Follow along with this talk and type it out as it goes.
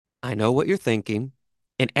I know what you're thinking.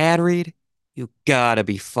 An ad read? You gotta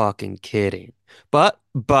be fucking kidding. But,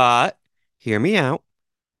 hear me out.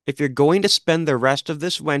 If you're going to spend the rest of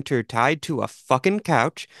this winter tied to a fucking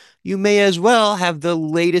couch, you may as well have the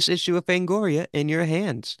latest issue of Fangoria in your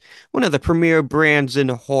hands. One of the premier brands in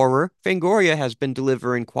horror, Fangoria has been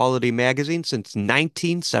delivering quality magazines since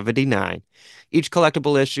 1979. Each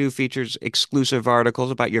collectible issue features exclusive articles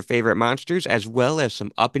about your favorite monsters as well as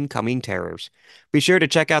some up-and-coming terrors. Be sure to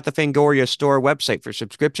check out the Fangoria store website for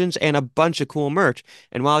subscriptions and a bunch of cool merch.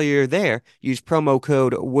 And while you're there, use promo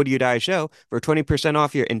code Would You Die Show for 20%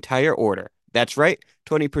 off your entire order. That's right,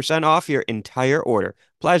 20% off your entire order.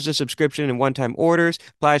 Applies to subscription and one-time orders,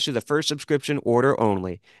 applies to the first subscription order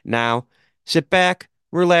only. Now, sit back,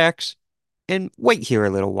 relax, and wait here a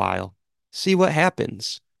little while. See what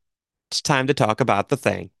happens. It's time to talk about the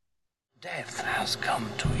thing. Death has come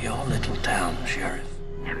to your little town, Sheriff.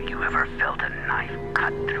 Have you ever felt a knife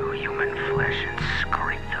cut through human flesh and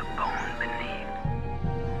scrape the bone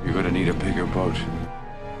beneath? You're gonna need a bigger boat.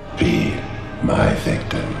 Be my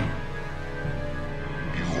victim.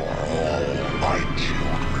 You are all my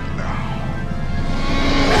children now.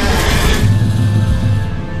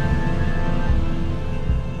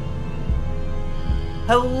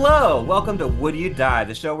 Hello, welcome to Would You Die,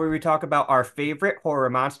 the show where we talk about our favorite horror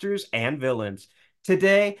monsters and villains.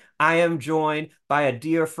 Today, I am joined by a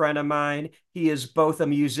dear friend of mine. He is both a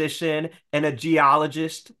musician and a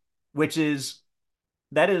geologist, that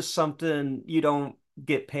is something you don't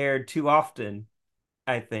get paired too often,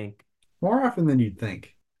 I think. More often than you'd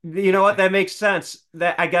think. You know what? That makes sense.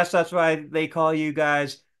 I guess that's why they call you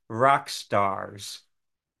guys rock stars.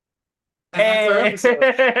 And that's our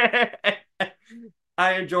episode.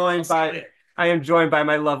 I am joined by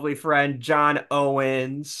my lovely friend John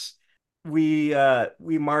Owens. We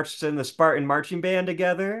marched in the Spartan marching band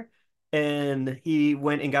together, and he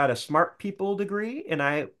went and got a smart people degree, and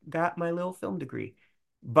I got my little film degree.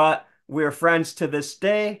 But we're friends to this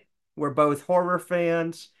day. We're both horror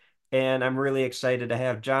fans, and I'm really excited to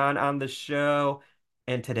have John on the show.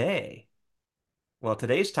 And today's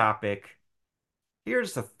topic,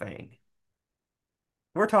 here's the thing.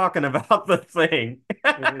 We're talking about the thing.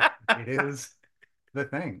 It is the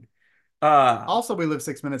thing. Uh, Also, we live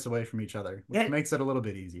 6 minutes away from each other, which Yeah. makes it a little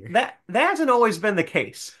bit easier. that hasn't always been the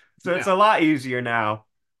case, so it's a No. lot easier now.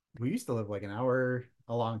 We used to live like an hour,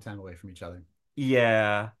 a long time away from each other.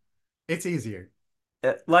 Yeah, It's easier.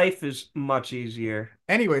 life is much easier.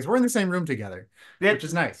 Anyways, we're in the same room together, which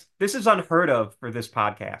is nice. This is unheard of for this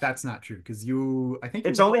podcast. That's not true because I think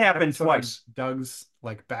It's you only did an happened episode twice. on Doug's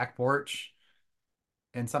like back porch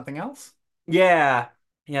and something else. Yeah.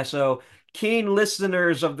 Yeah, so keen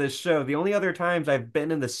listeners of this show, the only other times I've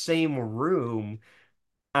been in the same room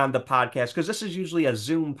on the podcast, because this is usually a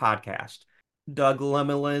Zoom podcast. Doug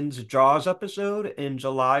Lemelin's Jaws episode in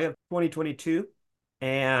July of 2022,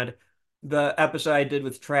 and the episode I did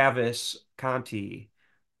with Travis Conti,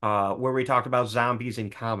 where we talked about zombies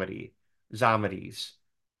and zombies.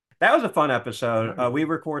 That was a fun episode. We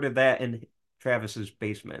recorded that in Travis's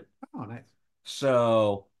basement. Oh, nice.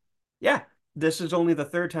 So, yeah, this is only the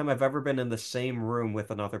third time I've ever been in the same room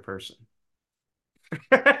with another person.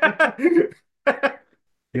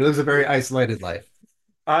 He lives a very isolated life.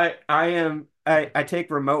 I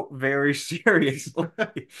take remote very seriously.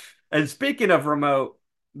 And speaking of remote,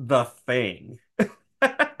 the thing.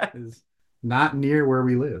 Is not near where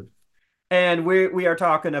we live. And we are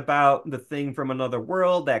talking about The Thing from Another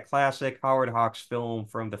World, that classic Howard Hawks film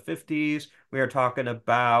from the 50s. We are talking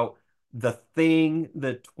about The Thing,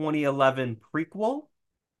 the 2011 prequel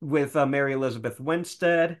with Mary Elizabeth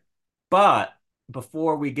Winstead. But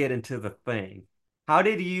before we get into The Thing, how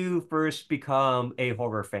did you first become a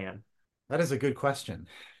horror fan? That is a good question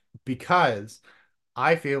because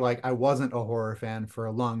I feel like I wasn't a horror fan for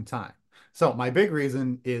a long time. So my big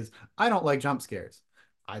reason is I don't like jump scares.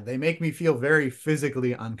 They make me feel very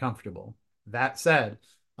physically uncomfortable. That said,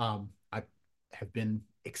 I have been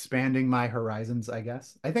expanding my horizons, I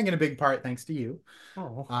guess. I think in a big part thanks to you.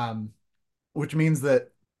 Oh. Which means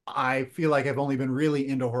that I feel like I've only been really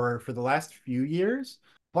into horror for the last few years,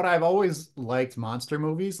 but I've always liked monster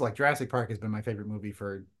movies. Like Jurassic Park has been my favorite movie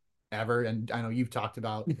forever, and I know you've talked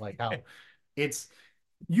about like how it's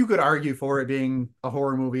you could argue for it being a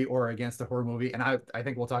horror movie or against a horror movie, and I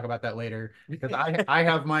think we'll talk about that later because I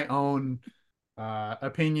have my own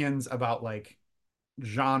opinions about like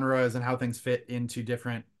genres and how things fit into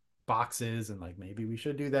different boxes, and like maybe we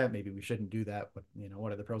should do that, maybe we shouldn't do that, but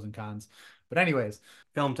what are the pros and cons? But anyways,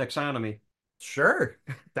 Film taxonomy. sure,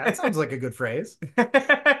 that sounds like a good phrase.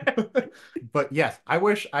 But yes, I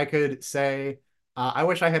wish I could say I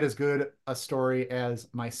wish I had as good a story as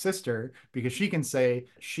my sister because she can say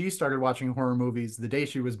she started watching horror movies the day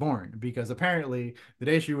she was born. Because apparently, the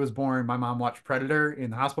day she was born, my mom watched Predator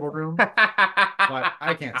in the hospital room, but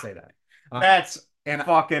I can't say that. Uh, That's and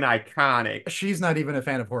fucking iconic. she's not even a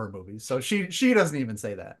fan of horror movies, so she doesn't even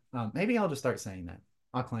say that. Maybe I'll just start saying that.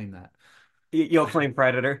 I'll claim that. You'll claim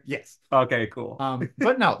Predator? Yes. Okay, cool.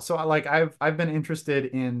 But no, so like I've been interested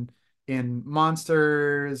in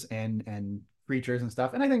monsters and creatures and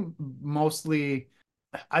stuff, and I think mostly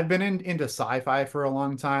I've been into sci-fi for a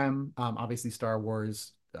long time. Obviously Star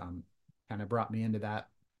Wars kind of brought me into that.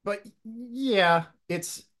 But yeah,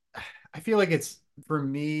 it's I feel like it's for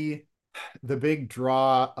me the big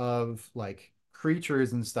draw of like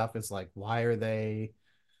creatures and stuff is like why are they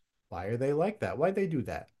like that? Why'd they do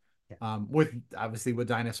that? Yeah. With obviously with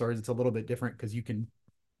dinosaurs, it's a little bit different because you can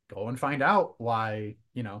go and find out why,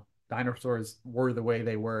 dinosaurs were the way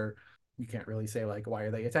they were. You can't really say like, why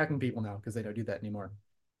are they attacking people now? Because they don't do that anymore,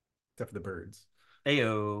 except for the birds.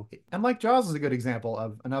 Ayo. And like Jaws is a good example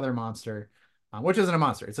of another monster, which isn't a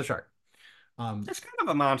monster, it's a shark. That's kind of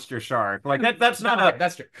a monster shark. Like that's not Okay, a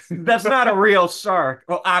that's true. that's not a real shark.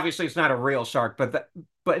 Well, obviously it's not a real shark, but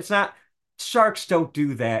it's not sharks don't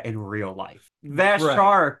do that in real life. That Right.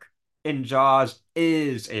 shark in Jaws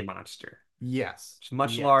is a monster. Yes. It's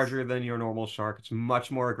much Yes. larger than your normal shark. It's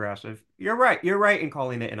much more aggressive. You're right. You're right in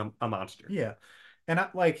calling it a monster. Yeah. And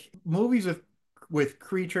like movies with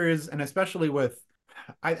creatures and especially with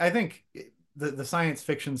I think the science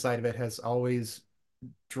fiction side of it has always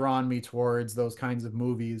drawn me towards those kinds of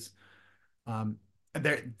movies. Um,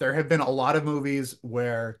 there have been a lot of movies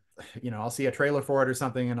where, I'll see a trailer for it or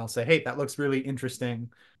something and I'll say, hey, that looks really interesting,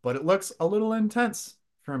 but it looks a little intense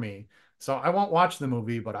for me. So I won't watch the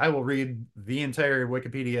movie, but I will read the entire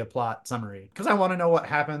Wikipedia plot summary because I want to know what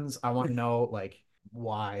happens. I want to know like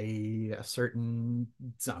why a certain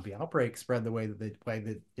zombie outbreak spread the way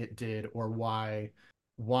that it did, or why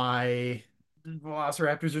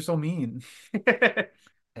velociraptors are so mean.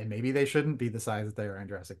 And maybe they shouldn't be the size that they are in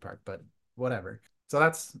Jurassic Park, but whatever. So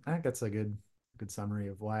I think that's a good summary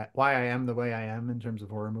of why I am the way I am in terms of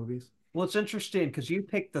horror movies. Well, it's interesting because you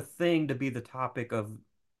picked the thing to be the topic of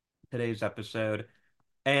today's episode.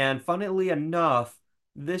 And funnily enough,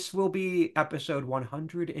 this will be episode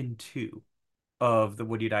 102 of the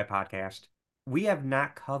Would You Die podcast. We have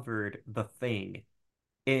not covered the thing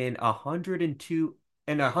in 102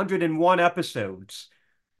 and 101 episodes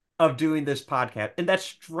of doing this podcast. And that's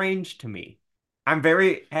strange to me. I'm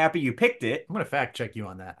very happy you picked it. I'm gonna fact check you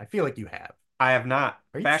on that. I feel like you have. I have not.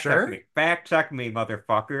 Are you Fact check sure? me. Fact check me,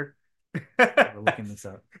 motherfucker. We're looking this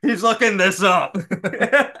up. He's looking this up.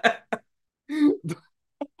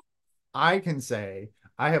 I can say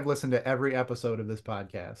I have listened to every episode of this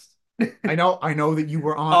podcast. I know that you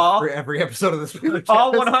were on for all, every episode of this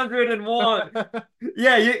all podcast. 101.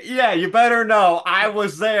 Yeah, you better know. I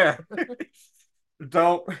was there.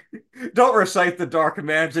 Don't don't recite the dark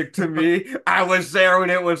magic to me. I was there when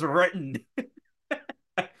it was written.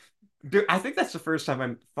 Dude, I think that's the first time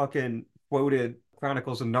I'm fucking quoted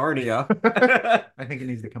Chronicles of Narnia. I think it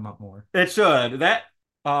needs to come up more. It should. That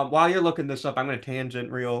while you're looking this up, I'm gonna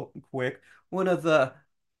tangent real quick. One of the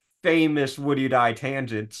famous Would You Die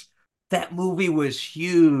tangents. That movie was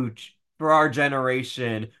huge for our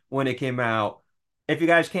generation when it came out. If you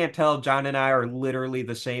guys can't tell, John and I are literally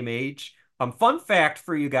the same age. Fun fact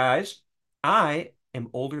for you guys, I am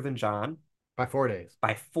older than John By 4 days.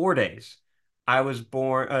 by 4 days. I was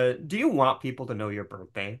born. Do you want people to know your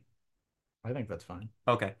birthday? I think that's fine.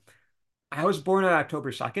 Okay. I was born on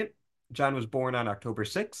October 2nd. John was born on October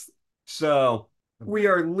 6th. So we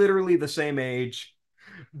are literally the same age.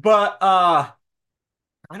 But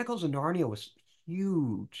Chronicles of Narnia was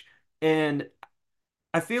huge. And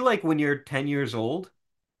I feel like when you're 10 years old,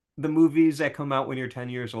 the movies that come out when you're 10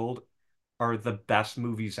 years old are the best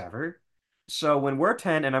movies ever. So when we're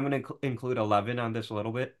 10, and I'm going to include 11 on this a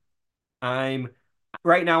little bit, I'm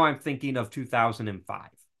right now I'm thinking of 2005.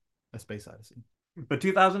 A Space Odyssey. But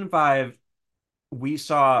 2005, we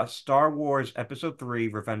saw Star Wars Episode 3,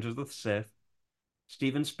 Revenge of the Sith,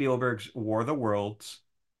 Steven Spielberg's War of the Worlds,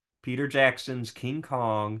 Peter Jackson's King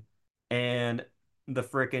Kong, and the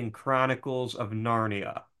frickin' Chronicles of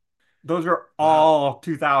Narnia. Those are Wow. all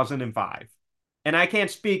 2005. And I can't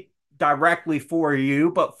speak directly for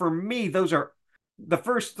you, but for me, those are the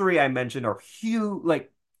first three I mentioned are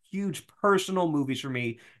huge personal movies for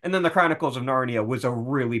me. And then the Chronicles of Narnia was a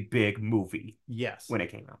really big movie Yes. when it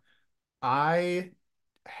came out. I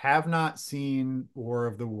have not seen War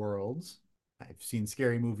of the Worlds. I've seen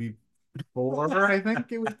Scary Movie 4, I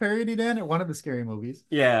think it was parodied in at one of the scary movies.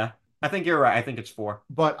 Yeah, I think you're right. I think it's four.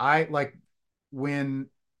 But I like when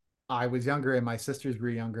I was younger and my sisters were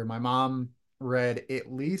younger, my mom read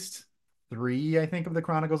at least three, I think, of the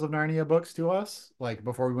Chronicles of Narnia books to us, like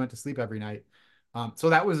before we went to sleep every night. So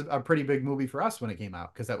that was a pretty big movie for us when it came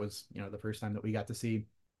out because that was, the first time that we got to see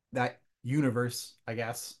that universe, I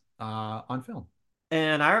guess, on film.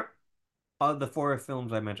 And I of the four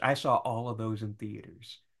films I mentioned, I saw all of those in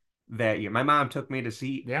theaters that year. My mom took me to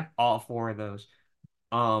see Yeah, all four of those.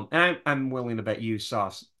 And I'm willing to bet you saw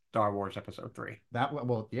Star Wars Episode 3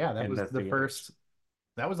 well, yeah, in the theaters.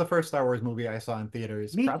 that was the first Star Wars movie I saw in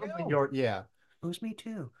theaters. Me Probably too. your, yeah. It was me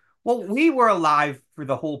too. Well, we were alive for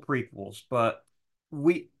the whole prequels, but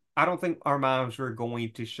I don't think our moms were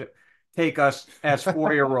going to sh take us as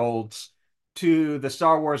 4-year-olds to the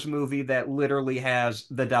Star Wars movie that literally has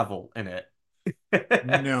the devil in it.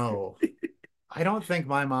 No, I don't think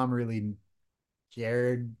my mom really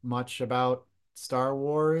cared much about Star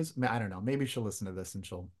Wars. I don't know. Maybe she'll listen to this and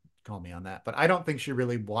she'll call me on that. But I don't think she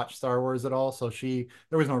really watched Star Wars at all. So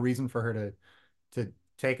there was no reason for her to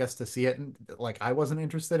take us to see it. And like, I wasn't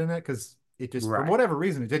interested in it because it just, for Right. whatever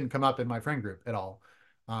reason, it didn't come up in my friend group at all.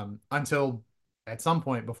 Until at some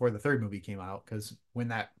point before the third movie came out. Because when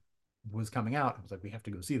that was coming out, I was like, we have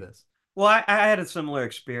to go see this. Well, I had a similar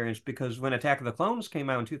experience because when Attack of the Clones came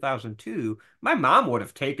out in 2002, my mom would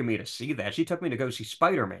have taken me to see that. She took me to go see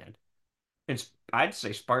Spider-Man. And I'd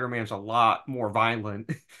say Spider-Man's a lot more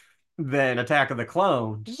violent than Attack of the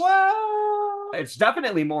Clones. What? It's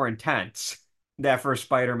definitely more intense, that first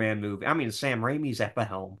Spider-Man movie. I mean, Sam Raimi's at the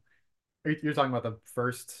helm. You're talking about the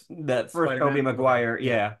first That first Tobey Spider-Man? Okay, Maguire,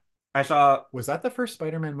 yeah. yeah. I saw, Was that the first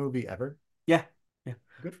Spider-Man movie ever? yeah, yeah.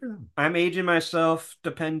 Good for them. I'm aging myself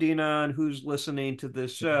depending on who's listening to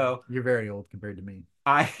this Yeah, show. you're very old compared to me.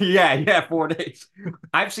 Yeah, 4 days.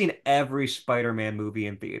 I've seen every Spider-Man movie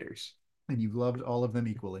in theaters. And you've loved all of them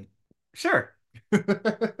equally. Sure,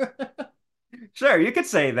 sure, you could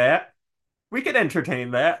say that. We could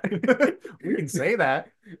entertain that. We can say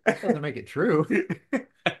that. Doesn't make it true.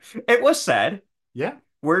 It was said. Yeah.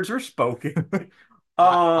 Words were spoken.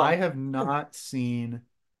 I Um, have not seen,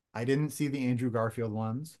 I didn't see the Andrew Garfield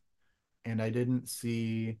ones, and I didn't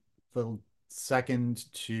see the second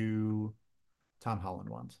two Tom Holland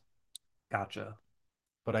ones, gotcha.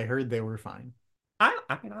 but I heard they were fine.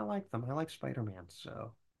 I mean I like them. I like Spider-Man,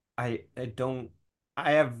 so I don't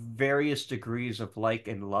I have various degrees of like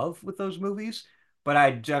and love with those movies, but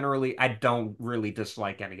I don't really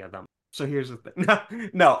dislike any of them. So here's the thing.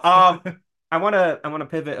 No, I wanna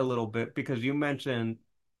pivot a little bit because you mentioned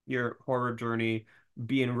your horror journey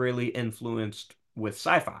being really influenced with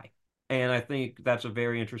sci-fi. And I think that's a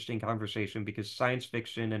very interesting conversation because science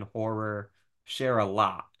fiction and horror share a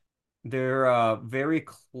lot. They're very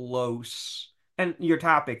close. And your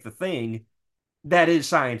topic, the thing, that is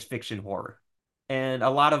science fiction horror. And a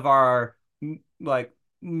lot of our like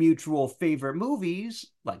mutual favorite movies,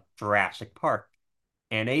 like Jurassic Park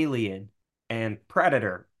and Alien and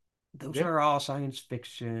Predator, those Yeah. are all science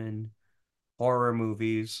fiction horror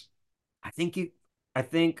movies. I think you, I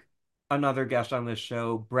think another guest on this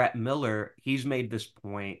show, Brett Miller, he's made this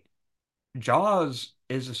point. Jaws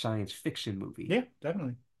is a science fiction movie, Yeah,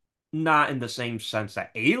 definitely. not in the same sense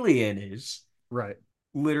that Alien is, Right.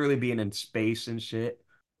 literally being in space and shit.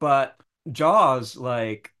 But Jaws,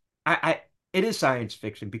 like, I it is science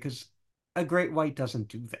fiction because a great white doesn't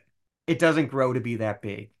do that. It doesn't grow to be that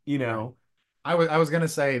big, you Right. know? I was gonna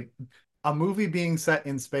say a movie being set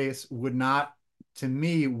in space would not, to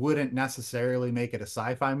me, wouldn't necessarily make it a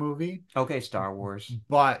sci-fi movie. Okay, Star Wars.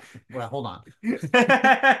 But well, hold on.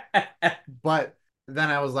 But then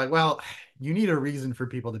I was like, well, you need a reason for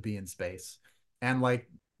people to be in space. And like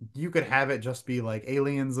you could have it just be like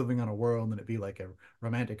aliens living on a world and it be like a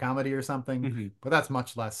romantic comedy or something, Mhm. but that's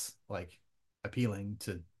much less like appealing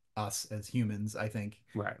to us as humans, I think,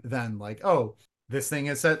 Right. than like, oh, this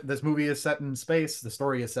movie is set in space, the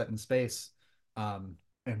story is set in space.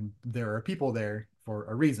 And there are people there for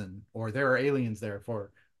a reason, or there are aliens there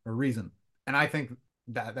for a reason. And I think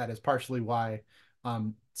that is partially why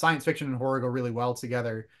science fiction and horror go really well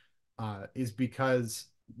together, is because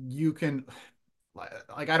you can,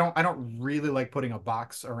 like, I don't really like putting a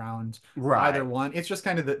box around either Right. one. It's just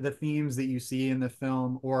kind of the themes that you see in the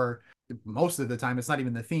film, or most of the time it's not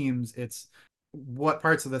even the themes, it's what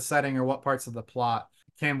parts of the setting or what parts of the plot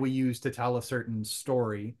can we use to tell a certain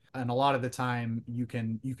story. And a lot of the time you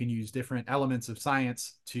can use different elements of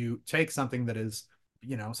science to take something that is,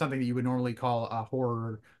 something that you would normally call a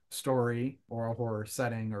horror story or a horror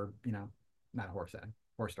setting, or not a horror setting,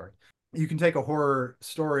 horror story. You can take a horror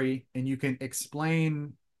story and you can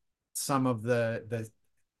explain some of the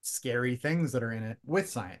scary things that are in it with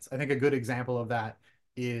science. I think a good example of that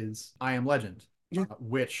is I Am Legend, Yeah.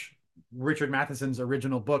 which Richard Matheson's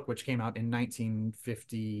original book, which came out in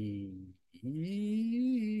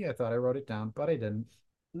 1950. I thought I wrote it down, but I didn't.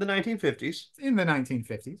 The 1950s. In the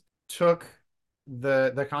 1950s, took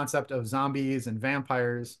the concept of zombies and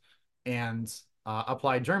vampires and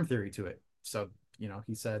applied germ theory to it. So,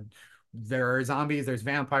 he said there are zombies, there's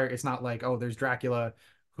vampire. It's not like, oh, there's Dracula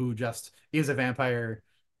who just is a vampire,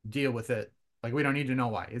 deal with it. Like, we don't need to know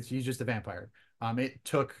why. He's just a vampire. It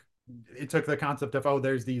took the concept of, oh,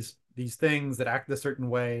 there's these things that act a certain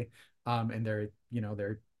way, and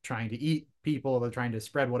they're trying to eat people, they're trying to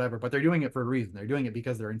spread whatever, but they're doing it for a reason. They're doing it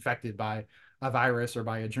because they're infected by a virus or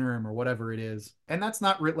by a germ or whatever it is. And that's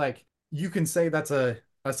not like, you can say that's a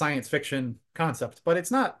science fiction concept, but it's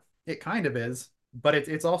not. It kind of is, but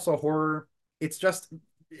it's also horror. It's just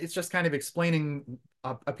kind of explaining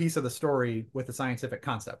a piece of the story with a scientific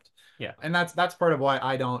concept. Yeah. And that's part of why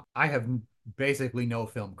I have basically no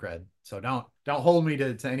film cred. So don't hold me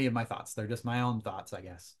to any of my thoughts. They're just my own thoughts, I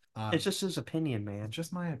guess. It's just his opinion, man. It's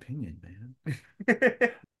just my opinion, man.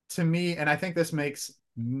 To me, and I think this makes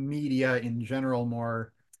media in general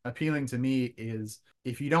more appealing to me, is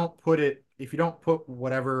if you don't put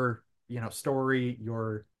whatever, story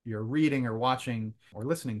you're reading or watching or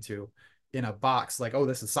listening to in a box, like, oh,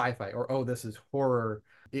 this is sci-fi, or oh, this is horror,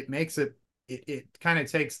 it makes it kind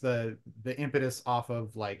of takes the impetus off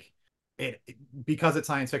of, like, because it's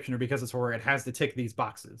science fiction or because it's horror, it has to tick these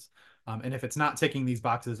boxes. And if it's not ticking these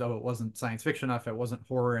boxes, oh, it wasn't science fiction enough, it wasn't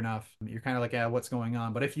horror enough. You're kind of like, yeah, what's going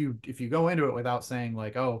on? But if you go into it without saying,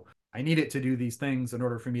 like, oh, I need it to do these things in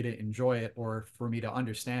order for me to enjoy it or for me to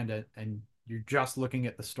understand it, and you're just looking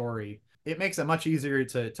at the story, it makes it much easier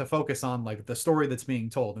to focus on, like, the story that's being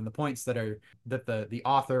told and the points that the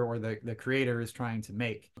author or the creator is trying to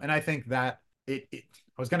make. And I think that I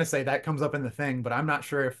was going to say that comes up in the Thing, but I'm not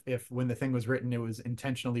sure if when the Thing was written, it was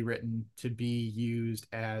intentionally written to be used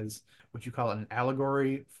as, what you call it, an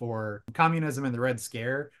allegory for communism and the Red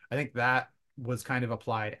Scare. I think that was kind of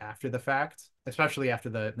applied after the fact, especially after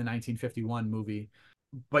the 1951 movie.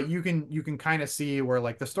 But you can kind of see where,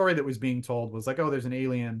 like, the story that was being told was like, oh, there's an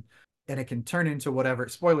alien, and it can turn into whatever.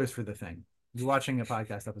 Spoilers for the Thing. You're watching a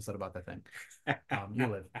podcast episode about the Thing. You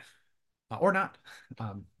live. Or not.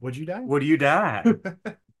 Would you die? Would you die?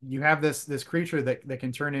 You have this creature that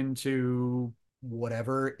can turn into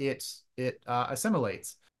whatever it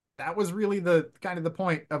assimilates. That was really the kind of the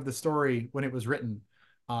point of the story when it was written.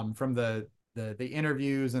 From the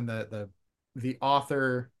interviews and the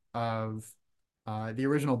author of the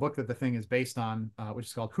original book that the Thing is based on, which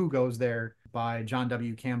is called Who Goes There by John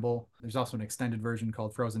W. Campbell. There's also an extended version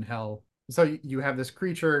called Frozen Hell. So you have this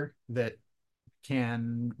creature that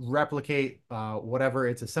can replicate whatever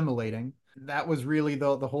it's assimilating. That was really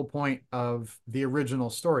the whole point of the original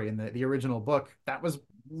story and the original book. That was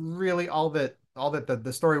really all that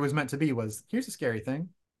the story was meant to be, was, here's a scary thing.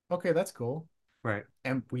 Okay, that's cool. Right.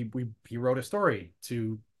 And he wrote a story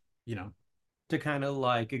to, you know, To kind of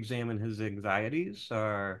like examine his anxieties,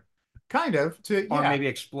 kind of to, or yeah. maybe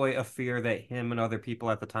exploit a fear that him and other people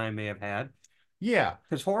at the time may have had. Yeah.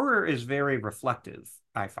 Because horror is very reflective,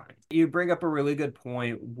 I find. You bring up a really good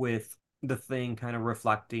point with the Thing kind of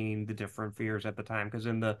reflecting the different fears at the time. Because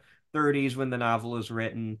in the 30s, when the novel is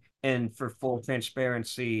written, and for full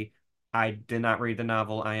transparency, I did not read the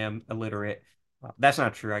novel. I am illiterate. That's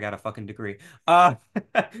not true. I got a fucking degree. Uh,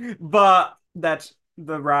 but that's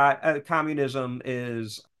the rise. Communism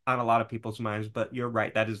is on a lot of people's minds, but you're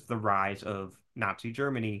right. That is the rise of Nazi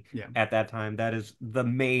Germany Yeah. at that time. That is the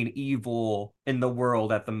main evil in the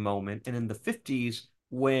world at the moment. And in the 50s,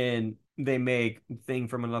 when they make Thing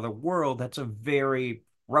from Another World, that's a very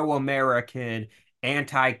pro-American,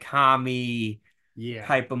 anti-commie Yeah.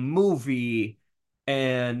 type of movie.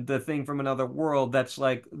 And the Thing from Another World, that's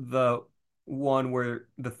like the one where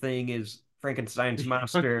the Thing is Frankenstein's I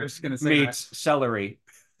monster was gonna say meets celery.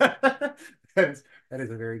 that. That is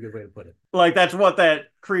a very good way to put it. Like that's what that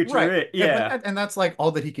creature Right. is. Yeah. And that's like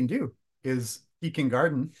all that he can do is he can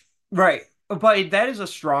garden. Right. But that is a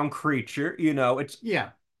strong creature, you know. Yeah.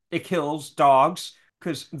 It kills dogs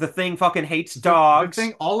because the Thing fucking hates The dogs.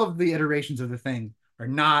 Thing, all of the iterations of the Thing are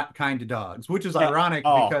not kind to dogs, which is At ironic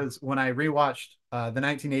all. because when I rewatched the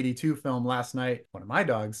 1982 film last night, one of my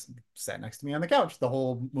dogs sat next to me on the couch the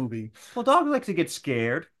whole movie. Well, dogs like to get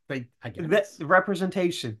scared. I guess. That's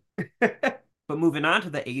representation. But moving on to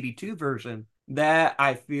the 82 version, that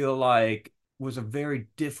I feel like was a very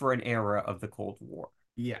different era of the Cold War.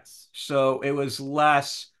 Yes. So it was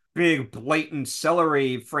less big, blatant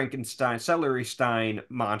celery stein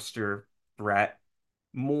monster threat,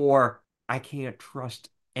 more I can't trust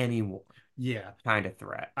anyone Yeah. kind of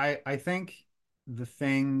threat. I think The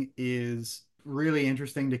Thing is really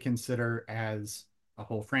interesting to consider as a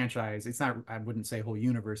whole franchise. It's not, I wouldn't say whole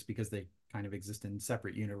universe because they kind of exist in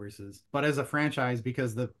separate universes, but as a franchise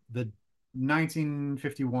because the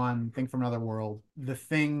 1951 Thing from Another World, the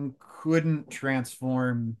Thing couldn't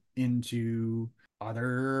transform into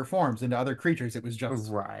other forms, into other creatures. It was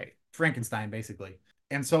just Right. Frankenstein, basically.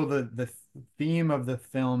 And so the theme of the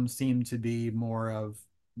film seemed to be more of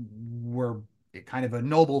we're kind of a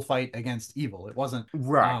noble fight against evil. It wasn't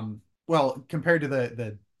Right. well compared to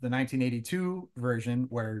the 1982 version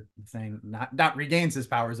where the Thing not regains his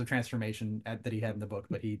powers of transformation that he had in the book,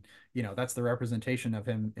 but he, that's the representation of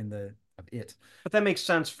him in the of it. But that makes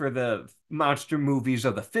sense for the monster movies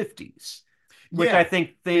of the 50s, which I Yeah, think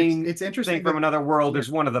it's Thing interesting from that Another World yeah,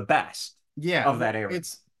 is one of the best yeah, of that well, era.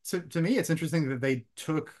 it's to me, it's interesting that they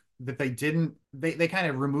didn't they kind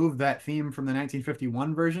of removed that theme from the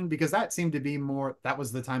 1951 version because that seemed to be more that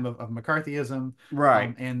was the time of McCarthyism,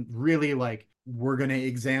 Right. and really like we're going to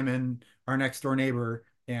examine our next door neighbor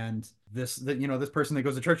and this person that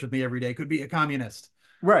goes to church with me every day could be a communist.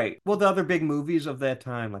 Right. Well, the other big movies of that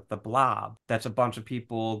time, like The Blob, that's a bunch of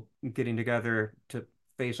people getting together to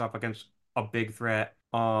face off against a big threat.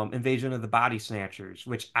 Invasion of the Body Snatchers,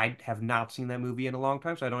 which I have not seen that movie in a long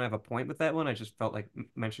time, so I don't have a point with that one. I just felt like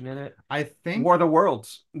mentioning it. I War think of the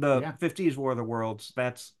Worlds, the yeah, 50s War of the Worlds.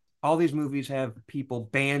 That's all these movies have people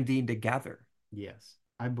banding together. yes,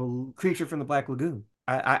 I believe. Creature from the Black Lagoon.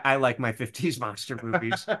 I like my 50s monster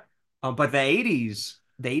movies. But the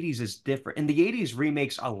 80s is different. And the 80s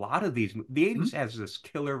remakes a lot of these. The 80s has this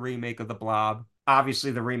killer remake of The Blob.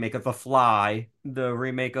 Obviously, the remake of The Fly. The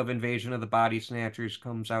remake of Invasion of the Body Snatchers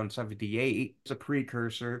comes out in 78. It's a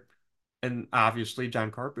precursor. And obviously,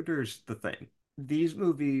 John Carpenter's The Thing. These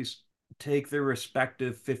movies take their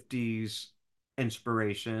respective 50s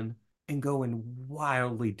inspiration and go in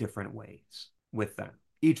wildly different ways with them,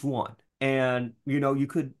 each one. And you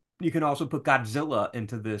can also put Godzilla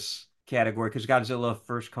into this category because Godzilla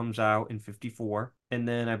first comes out in 54. And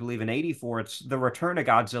then I believe in 84, it's The Return of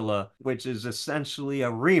Godzilla, which is essentially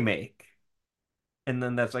a remake. And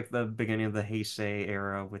then that's like the beginning of the Heisei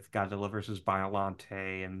era with Godzilla versus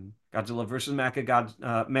Biollante and Godzilla versus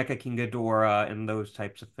Mecha King Ghidorah and those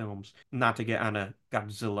types of films. Not to get on a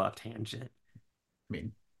Godzilla tangent. I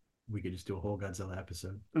mean, we could just do a whole Godzilla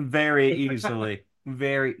episode. Very easily.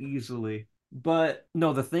 Very easily. But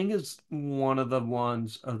no, the Thing is one of the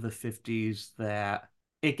ones of the 50s that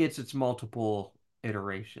it gets its multiple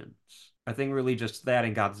iterations. I think really just that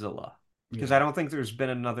and Godzilla. Because Yeah, I don't think there's been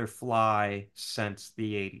another Fly since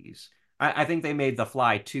the 80s. I think they made the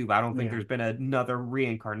Fly too, but I don't think yeah, there's been another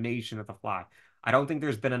reincarnation of the Fly. I don't think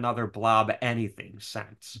there's been another Blob anything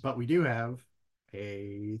since. but we do have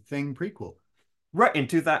a Thing prequel. Right in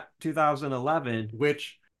 2011.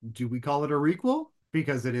 Which, do we call it a requel?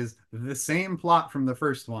 Because it is the same plot from the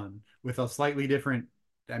first one with a slightly different,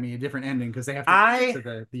 I mean, a different ending because they have to get I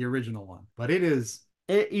to the original one. But it is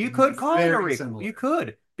You could call it a very requel. You similar.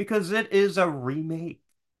 could, because it is a remake,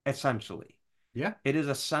 essentially. Yeah, It is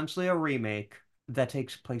essentially a remake that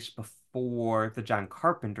takes place before the John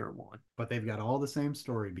Carpenter one. but they've got all the same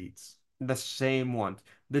story beats. The same one.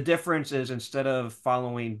 The difference is instead of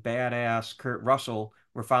following badass Kurt Russell,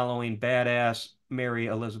 we're following badass Mary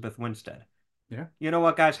Elizabeth Winstead. Yeah. You know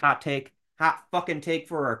what, guys? Hot take. Hot fucking take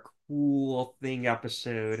for a cool thing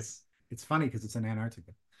episode. It's funny because it's in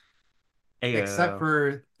Antarctica, except Ayo.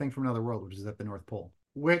 for Thing from Another World, which is at the North Pole.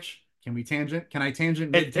 Which can we tangent? Can I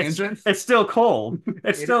tangent mid It's tangent? it's still cold.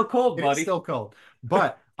 It's it still cold, it's buddy. still cold.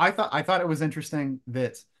 But I thought it was interesting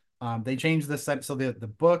that they changed the set. So the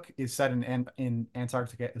book is set in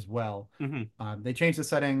Antarctica as well. Mhm. They changed the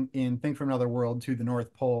setting in Think from Another World to the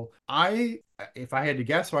North Pole. If I had to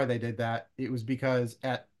guess why they did that, it was because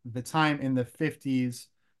at the time in the 50s,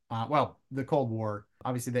 well, the Cold War,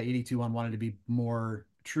 obviously the 82 one wanted to be more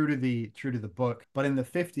true to the book, but in the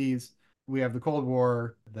 50s we have the Cold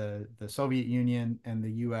War, the Soviet Union and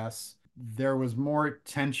the US. There was more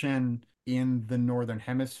tension in the northern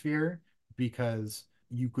hemisphere because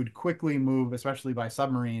you could quickly move, especially by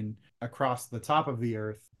submarine, across the top of the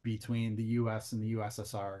earth between the US and the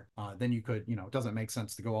USSR. Then you could, it doesn't make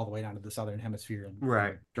sense to go all the way down to the southern hemisphere and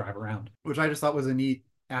Right. drive around, which I just thought was a neat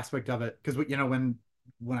aspect of it. Because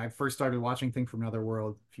when I first started watching Thing from Another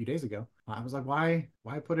World a few days ago, I was like, why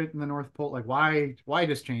put it in the North Pole? Like, why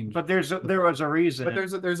just change But the there pole? was a But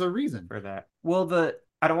reason there's a reason. for that. Well, the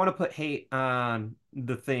I don't want to put hate on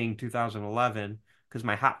the Thing 2011 because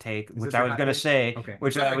my hot take, Is this your hot take? Okay.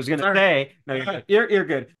 which I Sorry. was gonna Sorry. say, no, you're good. You're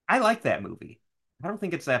good. I like that movie. I don't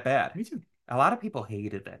think it's that bad. Me too. A lot of people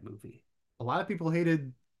hated that movie. A lot of people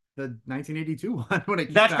hated the 1982 one when it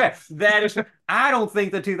came That's out. fair. That is, I don't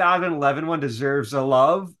think the 2011 one deserves the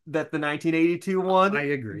love that the 1982 I one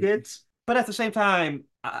agree. gets. But at the same time,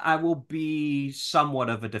 I will be somewhat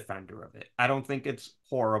of a defender of it. I don't think it's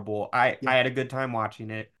horrible. I Yeah, had a good time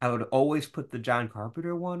watching it. I would always put the John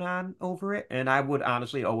Carpenter one on over it, and I would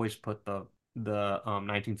honestly always put the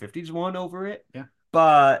 1950s one over it. yeah,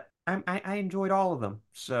 But I enjoyed all of them.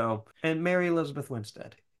 So, and Mary Elizabeth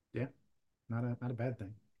Winstead. yeah. Not a bad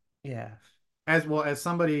thing. Yeah. As well as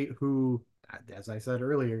somebody who, as I said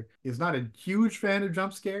earlier, is not a huge fan of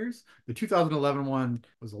jump scares. The 2011 one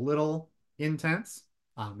was a little intense.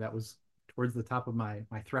 That was towards the top of my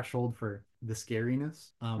threshold for the scariness.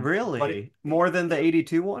 But Really? More than the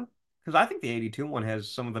 82 one? Because I think the 82 one has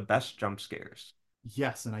some of the best jump scares.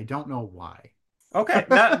 yes, and I don't know why. Okay,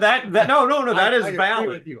 that no no no that I is agree valid.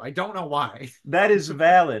 with you. I don't know why. That is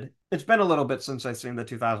valid. It's been a little bit since I've seen the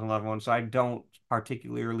 2011 one, so I don't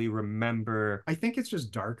particularly remember. I think it's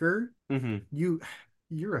just darker. Hmm. You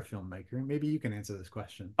you're a filmmaker. Maybe you can answer this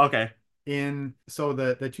question. Okay. In so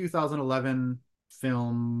the 2011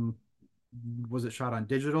 film, was it shot on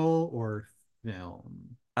digital or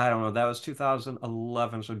film? I don't know. That was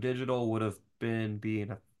 2011, so digital would have been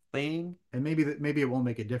being a thing. And maybe it won't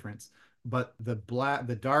make a difference, but the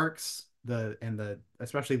darks, the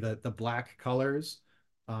especially the black colors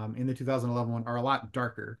in the 2011 one are a lot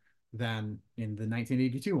darker than in the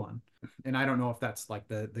 1982 one. And I don't know if that's like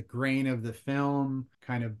the grain of the film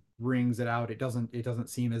kind of brings it out. It doesn't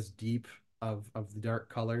seem as deep of the dark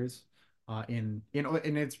colors and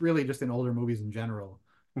it's really just in older movies in general.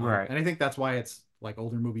 Right. And I think that's why it's like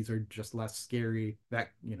older movies are just less scary.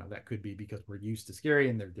 That could be because we're used to scary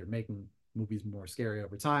and they're making movies more scary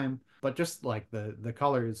over time. But just like the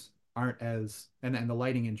colors aren't as and the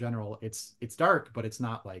lighting in general, it's dark, but it's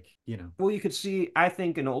not like. Well, you could see, I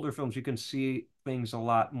think in older films, you can see things a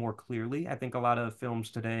lot more clearly. I think a lot of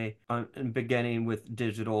films today, beginning with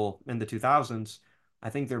digital in the 2000s, I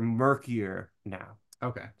think they're murkier now.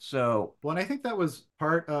 Okay. So, Well, and I think that was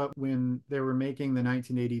part of when they were making the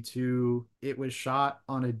 1982, it was shot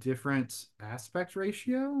on a different aspect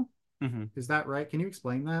ratio. mhm. Is that right? Can you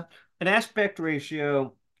explain that? An aspect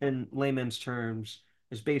ratio in layman's terms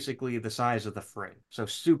is basically the size of the frame. So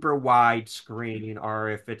super wide screen, or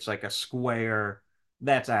if it's like a square,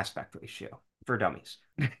 that's aspect ratio for dummies.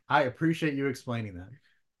 I appreciate you explaining that.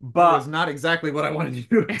 That was But not exactly what I wanted you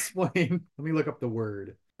to explain. Let me look up the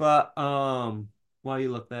word. but while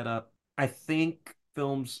you look that up, I think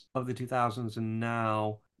films of the 2000s and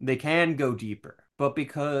now they can go deeper, but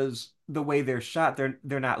because the way they're shot,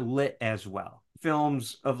 they're not lit as well.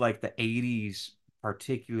 Films of like the 80s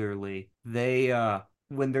particularly, they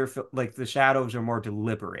when they're like the shadows are more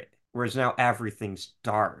deliberate, whereas now everything's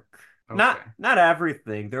dark. Not Okay. not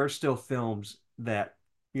everything. There are still films that,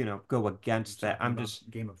 go You're against that. talking I'm about just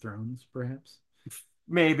Game of Thrones, perhaps?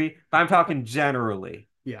 maybe, but I'm talking generally.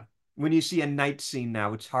 Yeah. When you see a night scene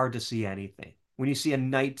now, it's hard to see anything. When you see a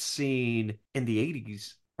night scene in the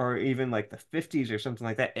 80s or even like the 50s or something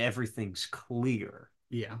like that, everything's clear.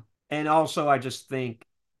 Yeah. And also, I just think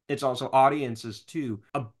it's also audiences too.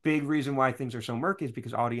 A big reason why things are so murky is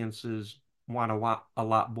because audiences want a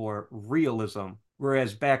lot more realism.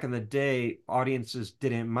 Whereas back in the day, audiences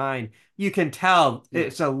didn't mind. You can tell Yeah.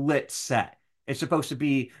 it's a lit set. It's supposed to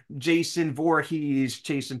be Jason Voorhees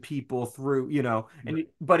chasing people through,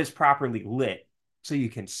 but it's properly lit so you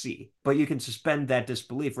can see. But you can suspend that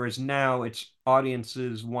disbelief. Whereas now it's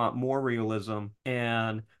audiences want more realism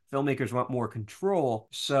and filmmakers want more control.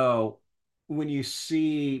 So when you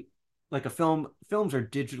see like a films are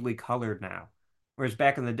digitally colored now. Whereas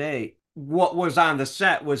back in the day, what was on the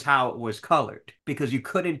set was how it was colored because you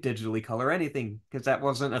couldn't digitally color anything because that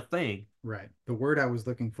wasn't a thing. Right. The word I was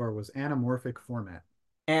looking for was anamorphic format.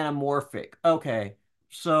 Anamorphic. Okay.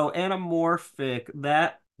 So anamorphic,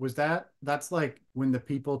 that That's like when the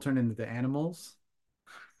people turn into the animals?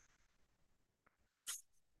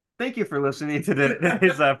 thank you for listening to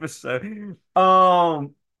today's episode.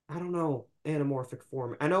 I don't know anamorphic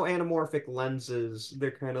form. I know anamorphic lenses,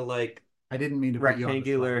 they're kind of like I didn't mean to put you on the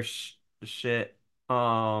spot. rectangular shit.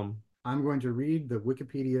 Um, I'm going to read the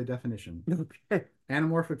Wikipedia definition. okay.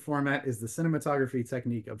 Anamorphic format is the cinematography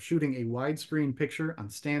technique of shooting a widescreen picture on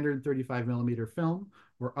standard 35 millimeter film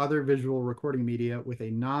or other visual recording media with a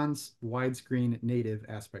non-widescreen native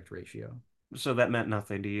aspect ratio. So that meant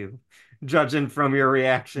nothing to you, judging from your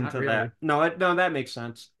reaction Not to really. that. No, that makes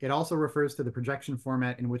sense. It also refers to the projection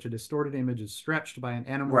format in which a distorted image is stretched by an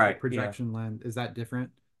anamorphic Right, yeah. projection lens. Is that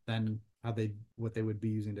different than how they what they would be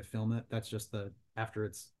using to film it. That's just the after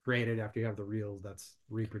it's created, after you have the reels, that's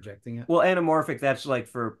reprojecting it. Well, anamorphic, that's like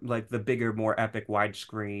for like the bigger, more epic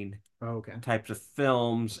widescreen Oh, okay. types of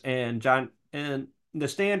films. And the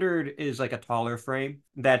standard is like a taller frame.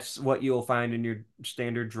 That's what you'll find in your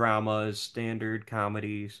standard dramas, standard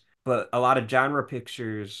comedies. But a lot of genre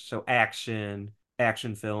pictures, so action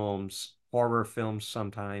films, horror films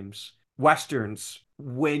sometimes, westerns,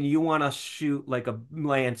 when you want to shoot like a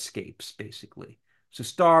landscapes, basically. So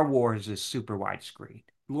Star Wars is super widescreen.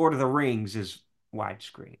 Lord of the Rings is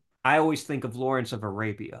widescreen. I always think of Lawrence of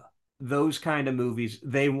Arabia. Those kind of movies,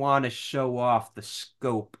 they want to show off the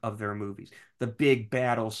scope of their movies, the big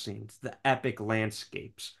battle scenes, the epic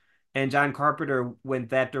landscapes. And John Carpenter went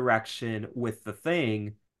that direction with The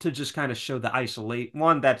Thing to just kind of show the isolate.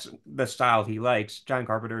 One, that's the style he likes. John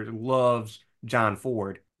Carpenter loves John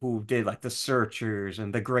Ford, who did like The Searchers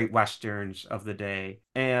and the great westerns of the day.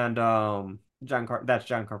 And that's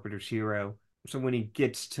John Carpenter's hero. So when he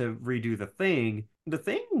gets to redo The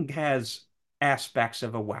Thing has aspects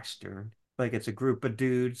of a Western. Like it's a group of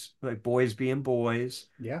dudes, like boys being boys.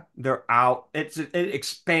 Yeah. They're out. It's an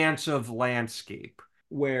expansive landscape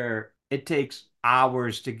where it takes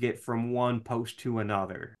hours to get from one post to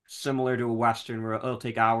another, similar to a Western where it'll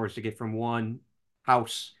take hours to get from one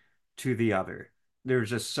house to the other. There's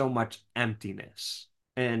just so much emptiness.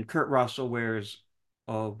 And Kurt Russell wears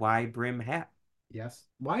a wide brim hat. Yes.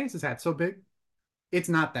 Why is his hat so big? It's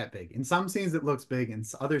not that big. In some scenes it looks big, in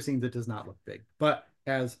other scenes it does not look big. But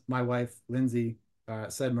as my wife Lindsay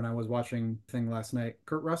said when I was watching Thing last night,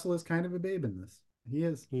 Kurt Russell is kind of a babe in this. He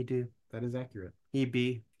is. He do. That is accurate. He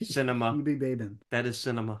be He cinema. be babing. That is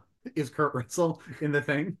cinema. Is Kurt Russell in the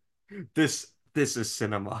Thing? This is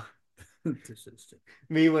cinema.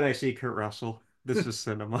 Me when I see Kurt Russell, this is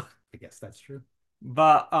cinema. I guess that's true.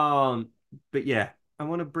 But um, but yeah, I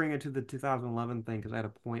want to bring it to the 2011 thing because I had a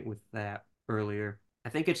point with that earlier. I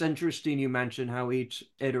think it's interesting you mentioned how each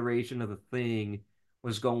iteration of the thing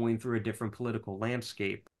was going through a different political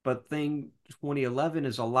landscape. But Thing 2011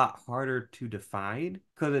 is a lot harder to define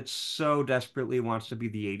because it so desperately wants to be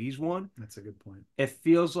the 80s one. That's a good point. It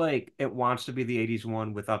feels like it wants to be the 80s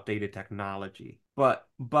one with updated technology. But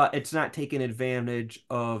it's not taking advantage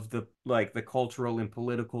of the cultural and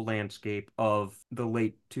political landscape of the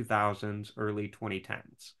late 2000s, early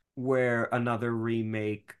 2010s, where another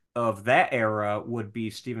remake of that era would be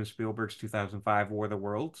Steven Spielberg's 2005 War of the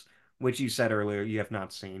Worlds, which you said earlier you have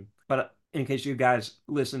not seen. But in case you guys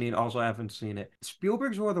listening also haven't seen it,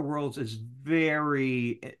 Spielberg's War of the Worlds is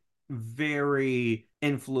very, very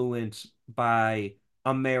influenced by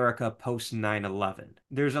America post 9/11.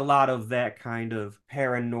 There's a lot of that kind of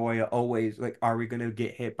paranoia always like, are we going to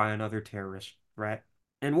get hit by another terrorist threat?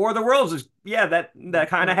 And War of the Worlds is, yeah, that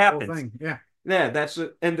kind of Whole happens. thing. Yeah. Yeah,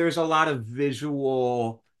 and there's a lot of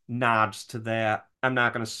visual nods to that. I'm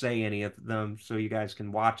not going to say any of them so you guys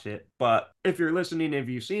can watch it. But if you're listening, if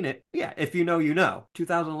you've seen it, yeah, if you know, you know.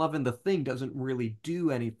 2011, The Thing doesn't really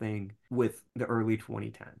do anything with the early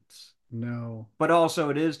 2010s. No. But also,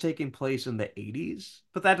 it is taking place in the 80s.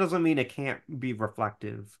 But that doesn't mean it can't be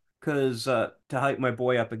reflective. Because to hype my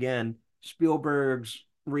boy up again, Spielberg's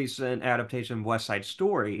recent adaptation of West Side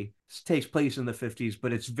Story takes place in the 50s,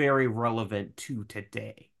 but it's very relevant to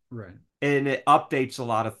today. Right. And it updates a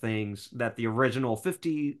lot of things that the original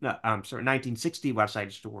 1960 West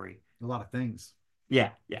Side Story. A lot of things. Yeah,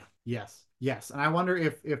 yeah. Yes. Yes. And I wonder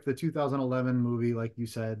if the 2011 movie, like you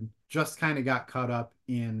said, just kind of got caught up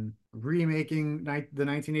in remaking the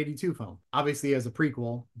 1982 film. Obviously as a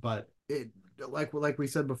prequel, but it like we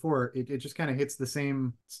said before, it just kind of hits the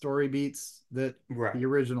same story beats that Right. the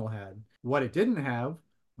original had. What it didn't have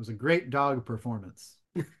was a great dog performance.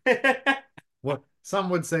 What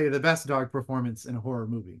some would say the best dog performance in a horror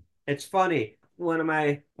movie. It's funny. One of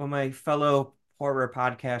my fellow horror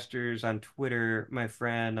podcasters on Twitter, my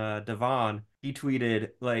friend Devon, he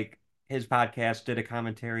tweeted like his podcast did a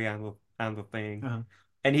commentary on the thing. Uh-huh.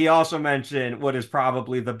 And he also mentioned what is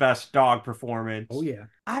probably the best dog performance. Oh yeah.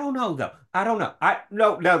 I don't know though. I don't know.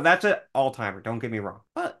 No, that's an all-timer. Don't get me wrong.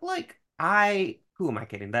 But like who am I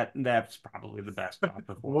kidding? That's probably the best dog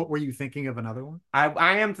performance. What were you thinking of another one?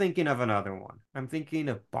 I am thinking of another one. I'm thinking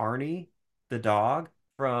of Barney the dog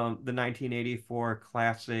from the 1984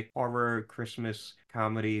 classic horror Christmas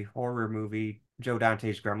comedy horror movie Joe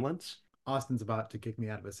Dante's Gremlins. Austin's about to kick me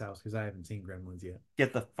out of his house because I haven't seen Gremlins yet.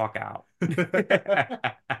 Get the fuck out.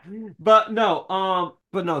 But no,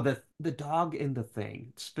 the dog in the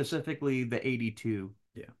thing, specifically the 82.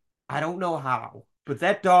 Yeah. I don't know how, but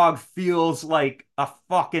that dog feels like a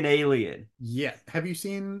fucking alien. Yeah. Have you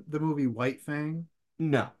seen the movie White Fang?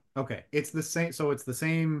 No. Okay. It's the same. So it's the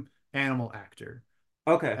same animal actor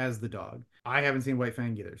Okay. as the dog. I haven't seen White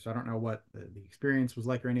Fang either, so I don't know what the experience was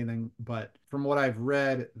like or anything. But from what I've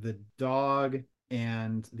read, the dog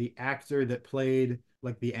and the actor that played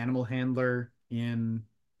like the animal handler in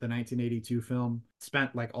the 1982 film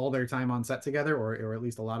spent like all their time on set together, or at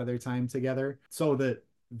least a lot of their time together, so that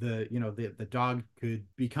the dog could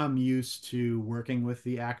become used to working with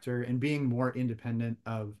the actor and being more independent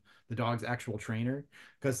of the dog's actual trainer.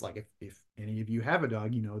 Because like if any of you have a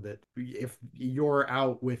dog, you know that if you're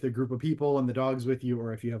out with a group of people and the dog's with you,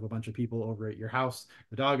 or if you have a bunch of people over at your house,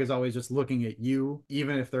 the dog is always just looking at you.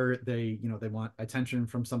 Even if they want attention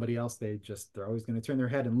from somebody else, they're always going to turn their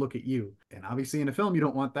head and look at you. And obviously in a film you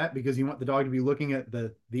don't want that, because you want the dog to be looking at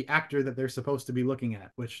the actor that they're supposed to be looking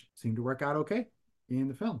at, which seemed to work out okay in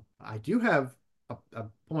the film. I do have a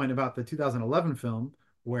point about the 2011 film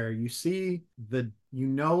where you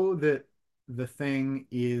know that the thing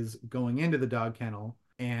is going into the dog kennel,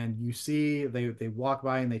 and you see they walk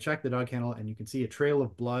by and they check the dog kennel, and you can see a trail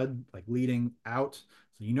of blood like leading out, so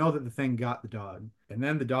you know that the thing got the dog. And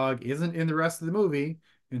then the dog isn't in the rest of the movie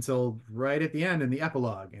until right at the end in the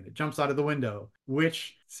epilogue, and it jumps out of the window,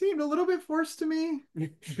 which seemed a little bit forced to me,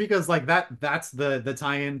 because like that's the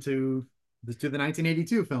tie-in to the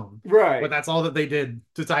 1982 film. But Right. that's all that they did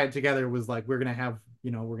to tie it together, was like, we're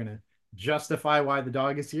gonna justify why the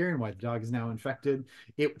dog is here and why the dog is now infected.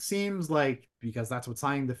 It seems like because that's what's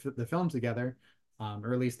tying the film together,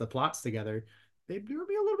 or at least the plots together, there would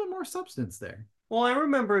be a little bit more substance there. Well, I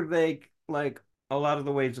remember they like a lot of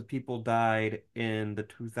the ways that people died in the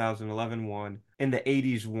 2011 one, in the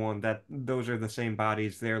 80s one, that those are the same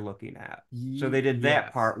bodies they're looking at. So they did that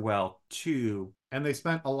Yes. part well too. And they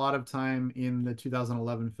spent a lot of time in the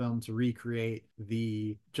 2011 film to recreate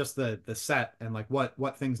the set and like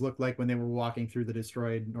what things looked like when they were walking through the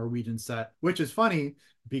destroyed Norwegian set, which is funny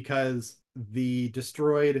because the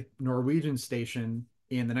destroyed Norwegian station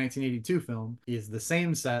in the 1982 film is the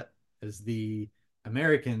same set as the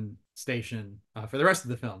American station for the rest of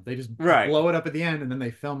the film. They just Right. blow it up at the end and then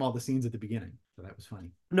they film all the scenes at the beginning. So that was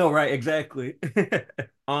funny. No, right, exactly.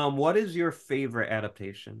 What is your favorite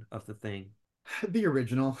adaptation of the thing? The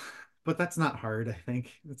original, but that's not hard, I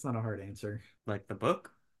think. It's not a hard answer. Like the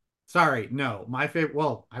book? Sorry, no. My favorite,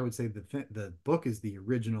 well, I would say the book is the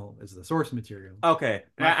original, is the source material. Okay.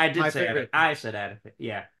 My I did my say favorite I said adaptation.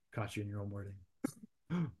 Yeah. caught you in your own wording.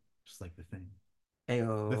 Just like the thing. The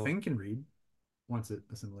Ayo. thing can read once it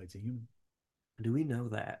assimilates a human. Do we know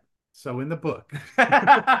that? So in the book,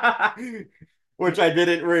 Which I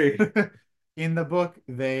didn't read. in the book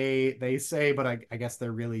they say, but I guess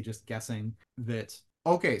they're really just guessing that.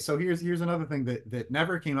 Okay, so here's another thing that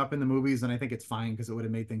never came up in the movies, and I think it's fine because it would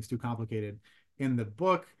have made things too complicated. In the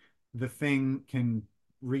book, the thing can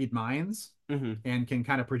read minds Hmm. and can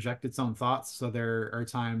kind of project its own thoughts. So there are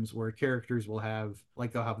times where characters will have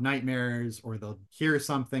like they'll have nightmares, or they'll hear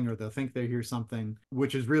something, or they'll think they hear something,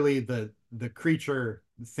 which is really the creature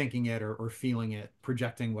thinking it, or feeling it,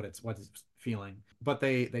 projecting what it's feeling. But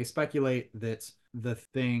they speculate that the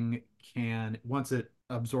thing can, once it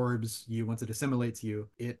absorbs you, once it assimilates you,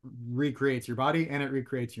 it recreates your body and it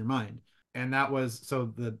recreates your mind. And that was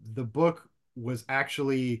so the book was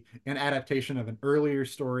actually an adaptation of an earlier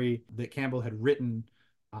story that Campbell had written.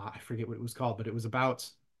 I forget what it was called, but it was about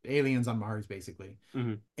aliens on Mars, basically.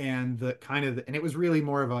 Hmm. And and it was really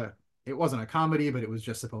more of it wasn't a comedy, but it was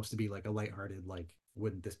just supposed to be like a lighthearted, like,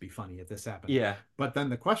 wouldn't this be funny if this happened? Yeah. But then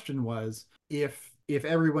the question was, if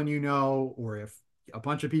everyone you know, or if a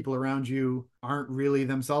bunch of people around you aren't really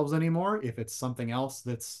themselves anymore, if it's something else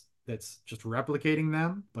that's just replicating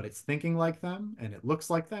them, but it's thinking like them and it looks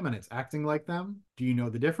like them and it's acting like them, do you know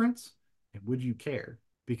the difference? And would you care?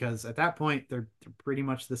 Because at that point, they're pretty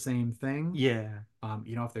much the same thing. Yeah.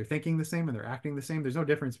 If they're thinking the same and they're acting the same, there's no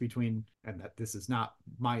difference between, and that this is not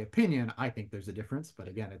my opinion. I think there's a difference, but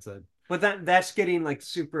again, But that's getting like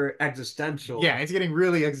super existential. yeah, it's getting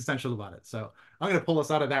really existential about it. So I'm going to pull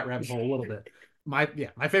us out of that rabbit hole a little bit. My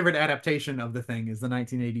favorite adaptation of the thing is the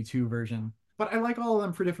 1982 version, but I like all of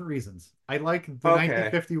them for different reasons. I like the Okay.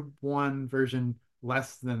 1951 version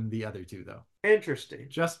less than the other two, though, Interesting.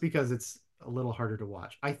 just because it's a little harder to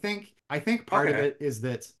watch. I think part of Okay. it is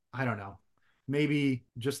that I don't know, maybe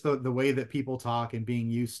just the way that people talk and being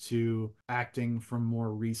used to acting from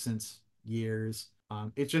more recent years.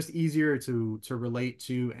 It's just easier to relate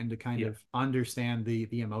to and to kind Yeah. of understand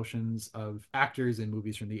the emotions of actors in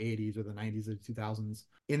movies from the 80s or the 90s or 2000s.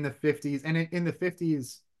 In the 50s, and in the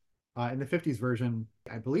 50s version,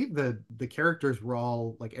 I believe the characters were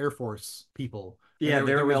all like Air Force people, and Yeah, there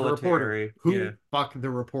they're was a reporter. military. Who Yeah. fuck the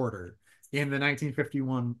reporter in the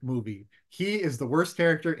 1951 movie? He is the worst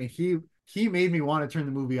character, and he he made me want to turn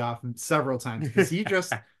the movie off several times because he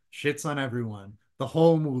just shits on everyone the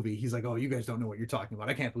whole movie. He's like, "Oh, you guys don't know what you're talking about.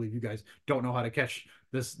 I can't believe you guys don't know how to catch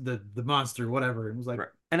the monster, whatever." And it was like, Right.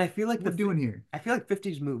 And "What we're doing here?" I feel like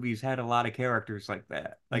 50s movies had a lot of characters like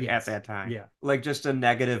that, like at Yes, that time. yeah, Like just a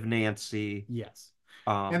negative Nancy. yes.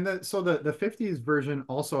 Um, And the 50s version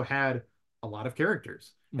also had a lot of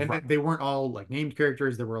characters, and right. they weren't all like named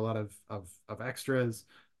characters. There were a lot of extras,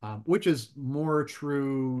 which is more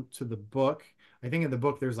true to the book. I think in the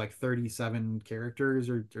book there's like 37 characters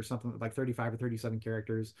or something like 35 or 37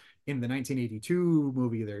 characters. In the 1982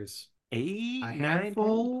 movie, there's a Eight, nine, 10,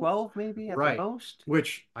 handful, 12, maybe at the right? most.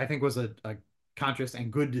 Which I think was a conscious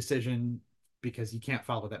and good decision because you can't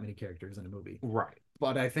follow that many characters in a movie. Right.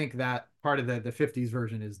 But I think that part of the 50s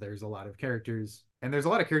version is there's a lot of characters and there's a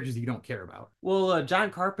lot of characters you don't care about. Well, John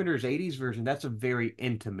Carpenter's 80s version, that's a very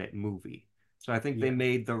intimate movie. So I think they Yeah.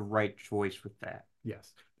 made the right choice with that.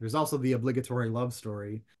 Yes. There's also the obligatory love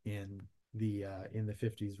story in the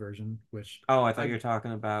 50s version, which Oh, I thought you I were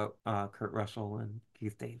talking about Kurt Russell and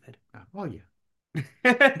Keith David. oh yeah.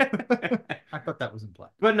 But I thought that was implied.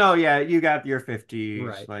 no, yeah, you got your 50s.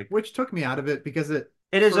 Right. Like Which took me out of it because it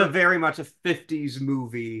it is a for very much a 50s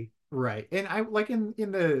movie. right. And I like in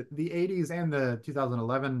the 80s and the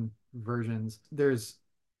 2011 versions, there's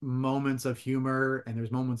moments of humor and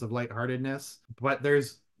there's moments of lightheartedness, but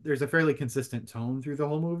there's a fairly consistent tone through the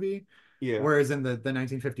whole movie. Yeah. Whereas in the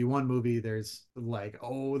 1951 movie, there's like,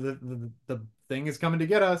 oh, the thing is coming to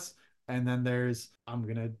get us, and then there's I'm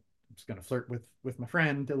just gonna flirt with my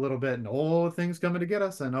friend a little bit, and oh, the thing's coming to get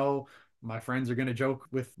us, and oh, my friends are gonna joke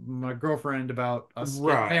with my girlfriend about us getting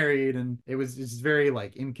Right. married, and it was just very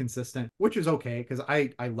like inconsistent, which is okay because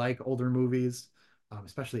I like older movies,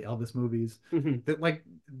 especially Elvis movies Mhm. that like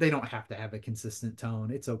they don't have to have a consistent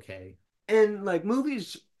tone. It's okay. And like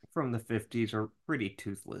movies from the 50s are pretty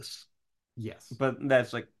toothless. Yes. But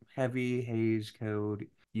that's like heavy Hays Code,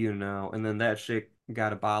 and then that shit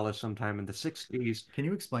got abolished sometime in the 60s. Can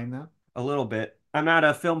you explain that? A little bit. I'm not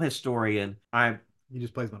a film historian. He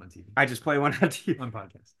just plays one on TV I just play one on TV. on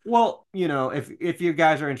podcast. Well, if you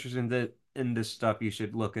guys are interested in this stuff, you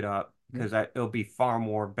should look it up Yeah. because it'll be far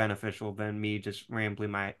more beneficial than me just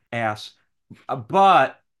rambling my ass.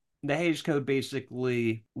 But the Hays Code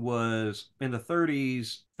basically was in the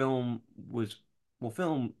 30s. Film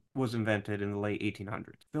was invented in the late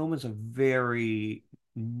 1800s. Film is a very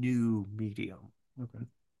new medium Okay.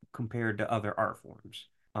 compared to other art forms.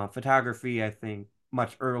 Photography, I think,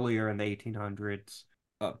 much earlier in the 1800s.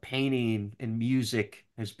 Painting and music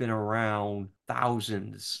has been around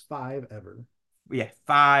thousands. Five ever. Yeah,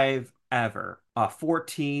 five ever.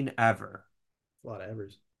 14 ever. A lot of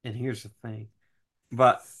evers. And here's the thing.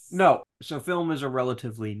 But no, so film is a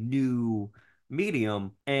relatively new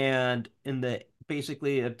medium, and in the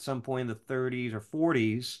basically at some point in the 30s or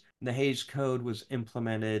 40s, the Hays Code was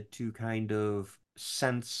implemented to kind of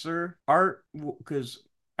censor art because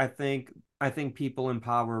I think people in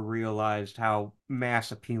power realized how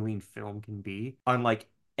mass appealing film can be, unlike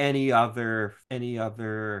any other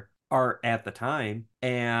art at the time,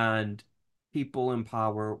 and people in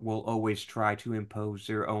power will always try to impose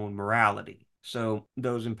their own morality. So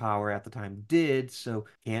those in power at the time did, so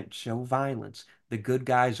can't show violence. The good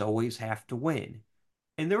guys always have to win.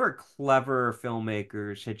 And there were clever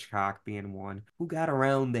filmmakers, Hitchcock being one, who got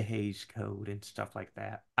around the Hays Code and stuff like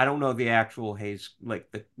that. I don't know the actual Hays,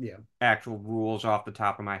 like the Yeah. actual rules off the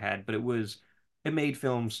top of my head, but it made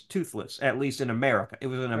films toothless, at least in America. It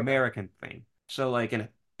was an Okay. American thing. So like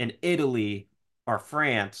in Italy or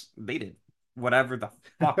France, they did whatever the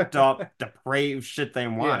fucked up, depraved shit they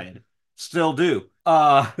Yeah. wanted. Still do.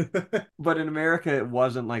 But in America, it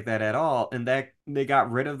wasn't like that at all. And that they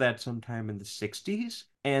got rid of that sometime in the 60s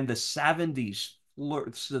and the 70s.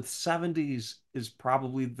 So the 70s is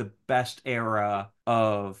probably the best era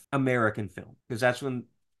of American film because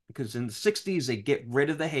in the 60s, they get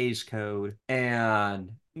rid of the Hays Code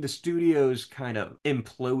and the studios kind of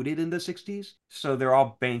imploded in the 60s. So they're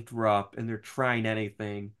all bankrupt and they're trying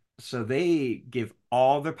anything. So they give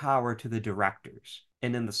all their power to the directors.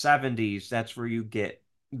 And in the 70s, that's where you get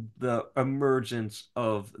the emergence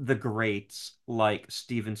of the greats like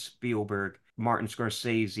Steven Spielberg, Martin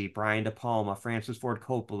Scorsese, Brian De Palma, Francis Ford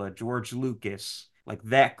Coppola, George Lucas, like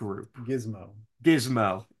that group. Gizmo.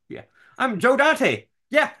 Gizmo. Yeah. I'm Joe Dante.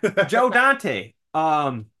 Yeah, Joe Dante.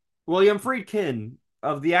 William Friedkin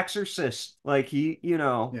of The Exorcist. Like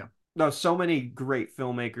Yeah. there's so many great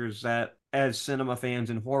filmmakers that as cinema fans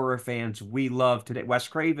and horror fans we love today. Wes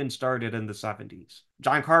Craven started in the 70s.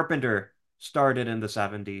 John Carpenter started in the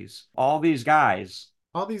 70s. All these guys.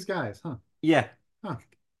 All these guys, huh? Yeah. Huh.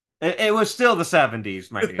 It was still the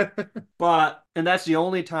 70s, my dude. And that's the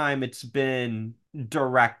only time it's been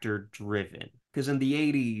director driven. Because in the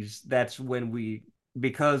 80s, that's when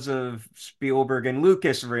because of Spielberg and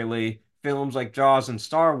Lucas, really, films like Jaws and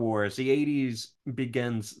Star Wars, the 80s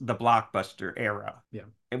begins the blockbuster era, Yeah.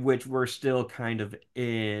 in which we're still kind of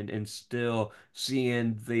in and still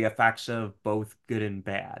seeing the effects of both good and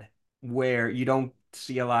bad, where you don't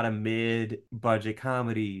see a lot of mid-budget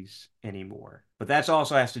comedies anymore. But that's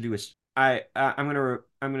also has to do with I'm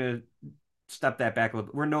gonna step that back a little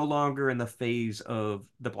bit. We're no longer in the phase of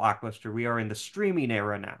the blockbuster. We are in the streaming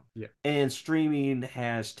era now. Yeah. And streaming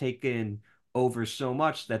has taken over so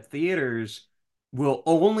much that theaters will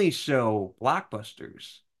only show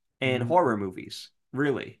blockbusters and horror Mm, movies,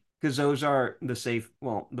 really. Because those are the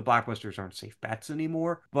blockbusters aren't safe bets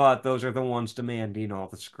anymore, but those are the ones demanding all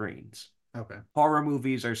the screens. okay. Horror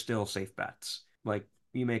movies are still safe bets. Like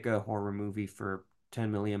you make a horror movie for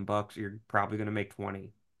 10 million bucks, you're probably going to make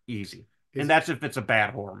 20 easy. And Is that's if it's a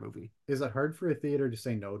bad horror movie. is it hard for a theater to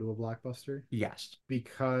say no to a blockbuster? Yes.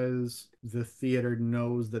 Because the theater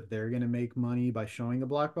knows that they're going to make money by showing a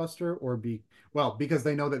blockbuster, or because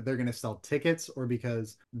they know that they're going to sell tickets, or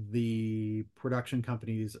because the production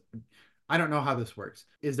companies, I don't know how this works.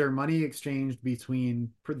 Is there money exchanged between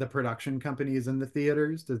the production companies and the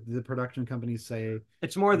theaters? Does the production companies say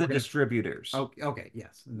It's more the we're going to? distributors. Oh, okay,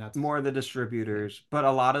 yes, and that's More the yeah, distributors, but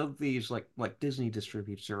a lot of these like Disney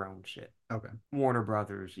distributes their own shit. okay, Warner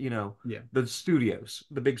Brothers, yeah, the studios,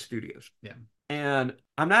 the big studios. yeah, And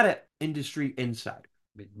I'm not an industry insider,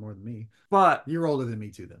 more than me. but You're older than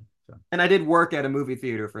me too, then. So and I did work at a movie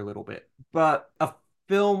theater for a little bit, but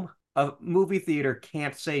a movie theater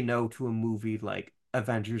can't say no to a movie like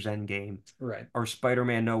Avengers Endgame right. or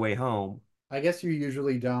Spider-Man No Way Home. I guess you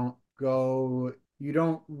usually don't go, you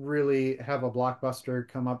don't really have a blockbuster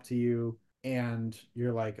come up to you and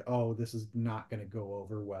you're like, oh, this is not going to go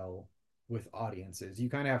over well with audiences. You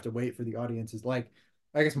kind of have to wait for the audiences. Like,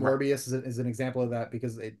 I guess Right. Morbius is an example of that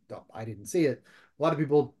because I didn't see it. A lot of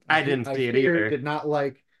people I didn't I see it hear either. did not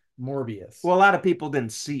like Morbius. Well, a lot of people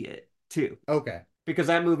didn't see it too Okay. because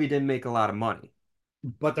that movie didn't make a lot of money.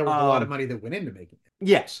 But there was a lot of Um, money that went into making it.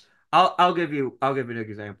 yes, I'll give you an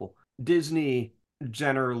example. Disney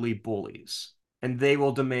generally bullies, and they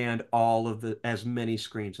will demand all of the as many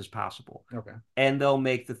screens as possible, Okay. and they'll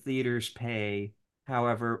make the theaters pay.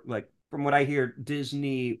 However, like from what I hear,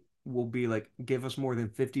 Disney will be like, give us more than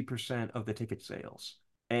 50% of the ticket sales.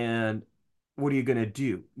 And what are you gonna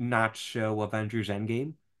do? Not show Avengers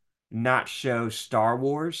Endgame? Not show Star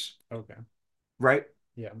Wars? Okay. Right?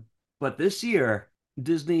 Yeah. But this year,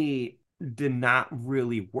 Disney did not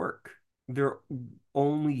really work. Their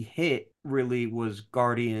only hit really was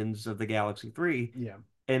Guardians of the Galaxy 3, Yeah.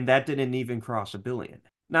 and that didn't even cross a billion.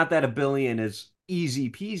 Not that a billion is easy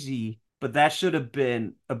peasy, but that should have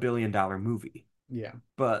been a $1 billion movie. Yeah.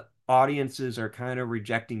 But audiences are kind of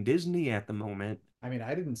rejecting Disney at the moment. I mean,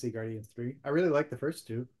 I didn't see Guardians 3. I really liked the first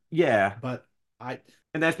two, Yeah, but I,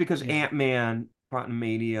 and that's because yeah, Ant-Man,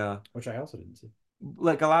 Quantumania, which I also didn't see.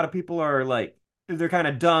 like a lot of people are like, they're kind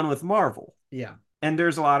of done with Marvel. Yeah, And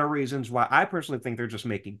there's a lot of reasons why I personally think they're just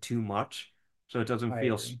making too much. So I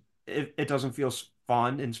agree. it doesn't feel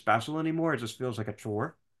fun and special anymore. It just feels like a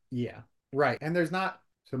chore. Yeah, right. And there's not,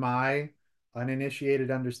 to my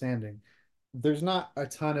uninitiated understanding, there's not a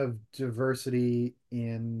ton of diversity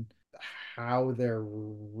in how they're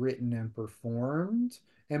written and performed.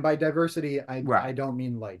 And by diversity, I Right. don't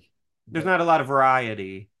mean like There's the not a lot of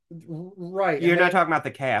variety. right. And You're not they, talking about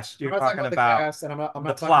the cast. I'm You're not talking talking about the about cast, and I'm the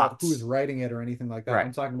not talking about who's plots. writing it or anything like that. Right.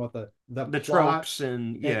 I'm talking about the The plot tropes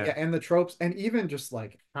and and yeah. yeah, and the tropes, and even just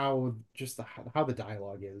like how the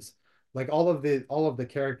dialogue is. Like all of the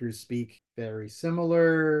characters speak very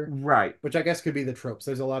similar, Right. which I guess could be the tropes.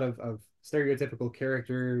 There's a lot of stereotypical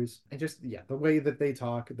characters, and just yeah, the way that they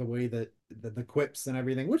talk, the way that the quips and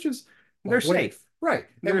everything, which is They're like when safe. right.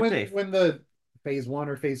 And They're safe. when the phase one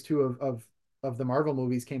or phase two of the Marvel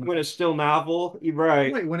movies came When out, it's still novel, you're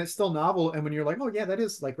right. right, when it's still novel and when you're like, oh yeah, that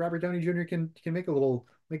is like Robert Downey Jr. can make little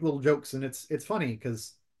jokes and it's funny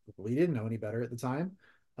because we didn't know any better at the time,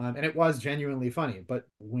 and it was genuinely funny. But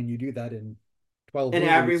when you do that in 12 And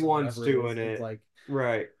movies or everyone's whatever it is, doing it's it. like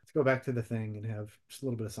Right. let's go back to the thing and have just a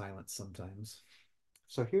little bit of silence sometimes.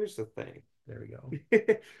 So here's the thing. There we go.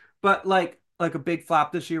 But like a big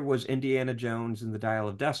flop this year was Indiana Jones and the Dial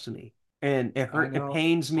of Destiny. And it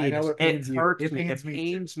pains I me know to it it pains you. hurts It me. pains It me too.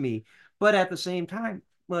 pains me. But at the same time,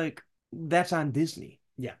 like that's on Disney.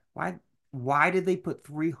 Yeah, Why why did they put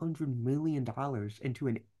 $300 million into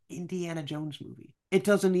an Indiana Jones movie? It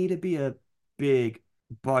doesn't need to be a big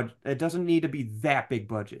but it doesn't need to be that big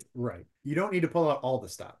budget. Right. You don't need to pull out all the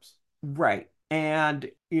stops. Right. And,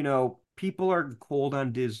 people are cold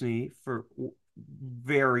on Disney for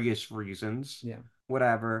various reasons, Yeah.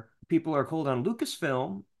 whatever. People are cold on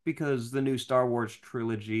Lucasfilm because the new Star Wars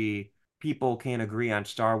trilogy, people can't agree on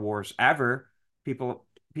Star Wars ever. People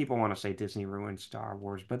people want to say Disney ruined Star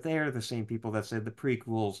Wars, but they are the same people that said the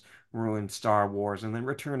prequels ruined Star Wars, and then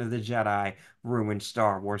Return of the Jedi ruined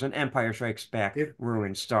Star Wars, and Empire Strikes Back If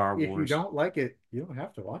ruined Star if you Wars. don't like it, you don't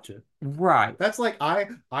have to watch it. Right. That's like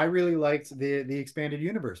I really liked the expanded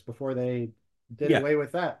universe before they did Yeah. away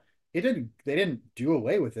with that. It didn't they didn't do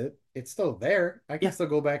away with it. It's still there. I can Yeah. still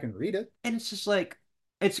go back and read it, And it's just like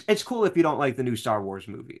it's cool if you don't like the new Star Wars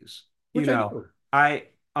movies. You which I know, do. I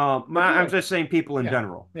I do I'm like just them. saying people in Yeah.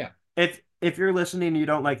 general. Yeah. If you're listening and you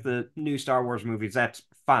don't like the new Star Wars movies, that's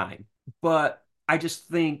fine. But I just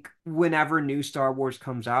think whenever new Star Wars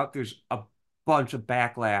comes out, there's a bunch of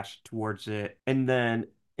backlash towards it. And then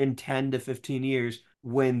in 10 to 15 years,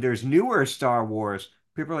 when there's newer Star Wars,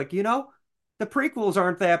 people are like, the prequels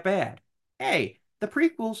aren't that bad. Hey, the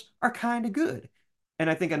prequels are kind of good. And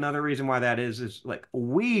I think another reason why that is like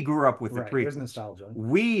we grew up with the Right. There's prequels. nostalgia.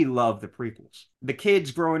 We love the prequels. The kids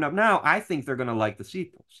growing up now, I think they're going to like the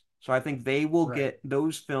sequels. So I think Right.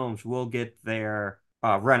 those films will get their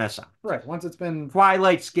renaissance. Right. Once it's been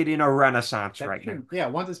Twilight's getting a renaissance right now. yeah,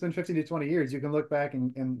 once it's been 15 to 20 years, you can look back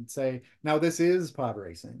and say, now this is pod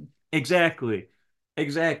racing. Exactly.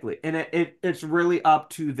 Exactly. And it's really up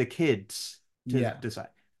to the kids to Yeah. decide.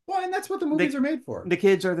 Well, and that's what the movies The, are made for. the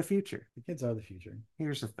kids are the future. The kids are the future.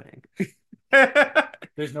 Here's the thing.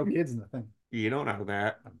 There's no kids in the thing. You don't know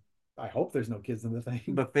that. I hope there's no kids in the thing.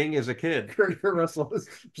 The thing is a kid. Kurt Russell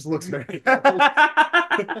just looks very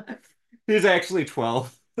old. He's actually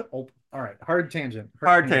 12. Oh, all right, hard tangent.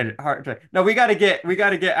 Hard tangent, hard tangent. No, we gotta get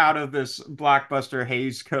out of this blockbuster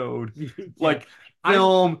haze code. Yeah. Like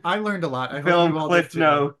film, I learned a lot. I hope film you all did cliff too.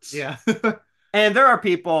 notes. Yeah. And there are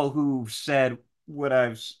people who said what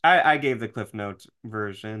I gave the cliff notes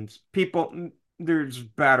versions. There's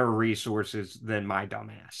better resources than my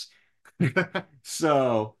dumbass.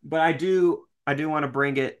 But I do want to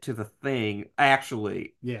bring it to the thing. Yeah.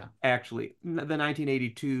 The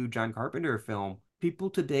 1982 John Carpenter film, people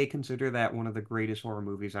today consider that one of the greatest horror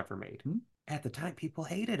movies ever made. Hmm? At the time, people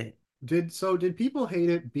hated it. Did people hate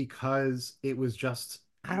it because it was just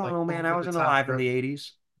I don't like know, man. I over the wasn't top alive in the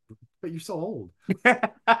 80s. but you're so old.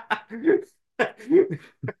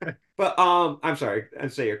 But I'm sorry.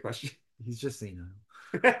 Say your question. He's just senile.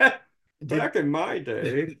 Did Back in my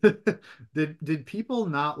day. did people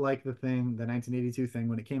not like the 1982 thing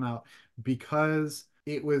when it came out because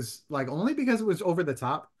it was like only because it was over the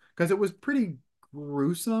top? Because it was pretty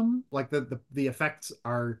gruesome. Like the effects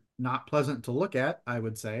are not pleasant to look at, I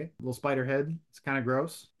would say. Little spider head, it's kind of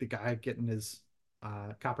gross. The guy getting his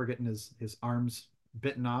Copper getting his arms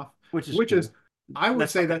bitten off, Which is which cool. is I would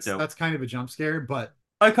say fucking dope. that's kind of a jump scare, but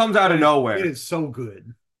It comes out of nowhere. it is so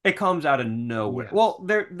good. It comes out of nowhere. Yes. Well,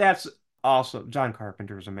 that's also John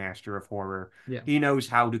Carpenter is a master of horror. Yeah. He knows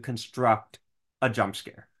how to construct a jump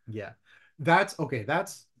scare. Yeah. That's okay.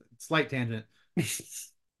 That's slight tangent.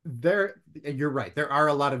 You're right. There are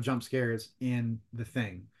a lot of jump scares in the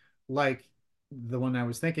thing. Like the one I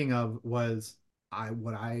was thinking of was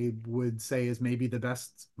what I would say is maybe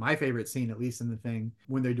my favorite scene, at least in the thing,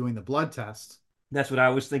 when they're doing the blood test. That's what I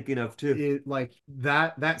was thinking of too. It like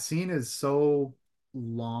that scene is so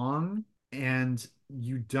long and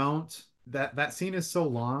you don't that scene is so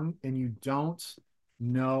long and you don't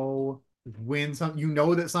know when you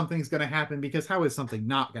know that something's going to happen because how is something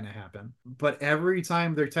not going to happen? But every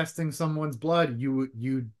time they're testing someone's blood,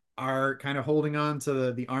 you are kind of holding on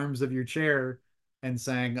to the arms of your chair and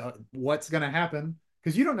saying what's going to happen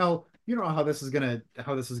because you don't know how this is gonna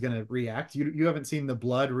react. You haven't seen the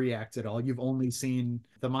blood react at all. You've only seen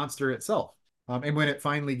the monster itself. And when it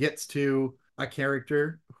finally gets to a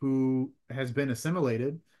character who has been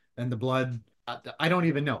assimilated and the blood I don't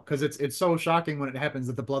even know because it's so shocking when it happens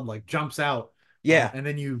that the blood like jumps out. Yeah. And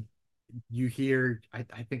then you hear I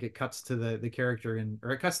think it cuts to the character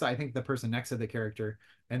or it cuts to I think the person next to the character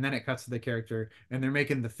and then it cuts to the character and they're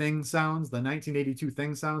making the thing sounds, the 1982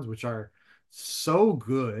 thing sounds, which are so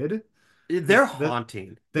good. They're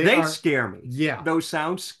haunting. They scare me. Yeah. Those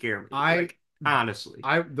sounds scare me. Honestly.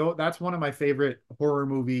 That's one of my favorite horror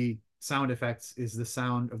movie sound effects is the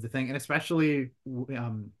sound of the thing. And especially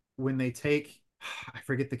when they take I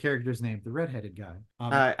forget the character's name, the redheaded guy.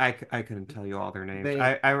 I couldn't tell you all their names.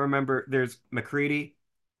 I remember there's McCready.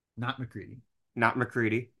 Not McCready. Not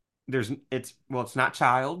McCready. It's not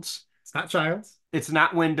Childs. It's not Childs. It's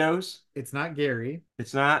not Windows. It's not Gary.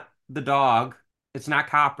 It's not the dog. It's not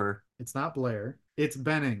Copper. It's not Blair. It's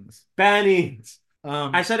Bennings. Bennings.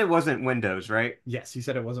 I Um, said it wasn't Windows, right? yes, you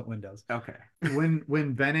said it wasn't Windows. Okay.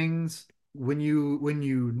 When Bennings when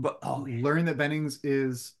you But oh yeah. learn that Bennings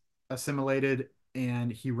is assimilated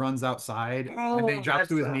and he runs outside and then he Oh, drops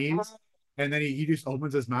to that's his knees and then he just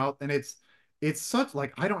opens his mouth and it's such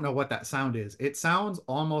like I don't know what that sound is. It sounds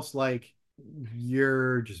almost like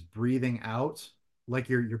you're just breathing out, like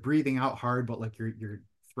you're breathing out hard, but like your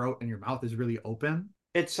throat and your mouth is really open.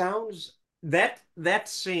 it sounds that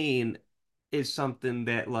scene is something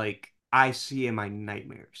that like I see in my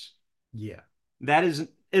nightmares. Yeah. That is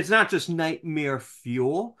it's not just nightmare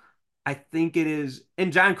fuel. I think it is,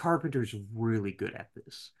 and John Carpenter's really good at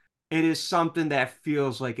this. It is something that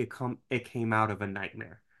feels like it came out of a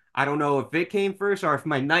nightmare. I don't know if it came first or if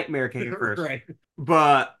my nightmare came first, Right.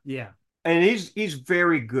 but Yeah. and he's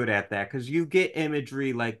very good at that because you get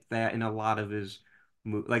imagery like that in a lot of his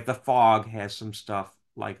like The Fog has some stuff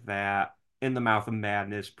like that. In the Mouth of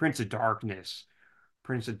Madness, Prince of Darkness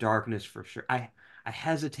for sure. I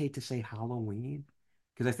hesitate to say Halloween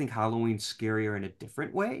because I think Halloween's scarier in a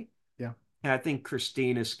different way. Yeah. And I think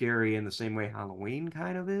Christine is scary in the same way Halloween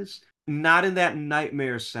kind of is. Not in that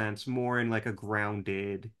nightmare sense, more in like a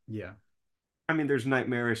grounded. Yeah. I mean, there's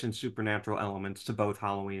nightmarish and supernatural elements to both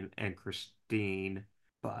Halloween and Christine,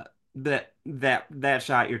 but that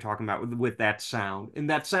shot you're talking about with that sound, and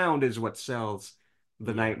that sound is what sells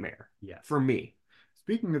the Yeah. nightmare Yes. for me.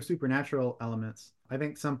 Speaking of supernatural elements, I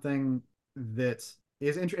think something that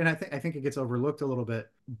is interesting, and I think it gets overlooked a little bit,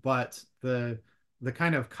 but the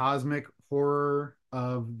kind of cosmic horror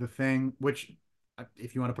of the thing, which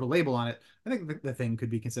if you want to put a label on it, I think the thing could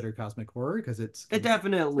be considered cosmic horror It because it's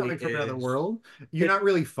definitely coming from another is. world. You're It not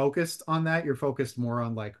really focused on that. You're focused more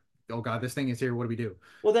on like, oh God, this thing is here. What do we do?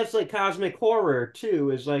 Well, that's like cosmic horror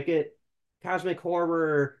too, is like it cosmic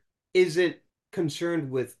horror isn't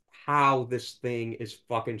concerned with how this thing is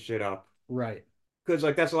fucking shit up. Right. Because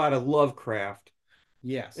like that's a lot of Lovecraft.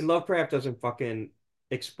 And Yes. Lovecraft doesn't fucking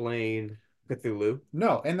explain Cthulhu.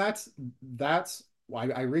 No, and that's why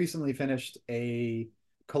I recently finished a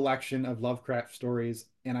collection of Lovecraft stories,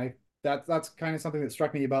 and that's kind of something that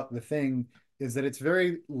struck me about the thing is that it's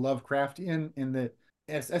very Lovecraftian in that,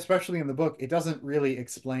 especially in the book, it doesn't really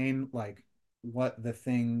explain like what the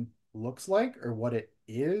thing looks like or what it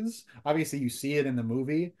is. Obviously, you see it in the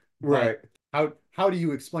movie, but Right. how do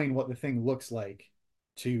you explain what the thing looks like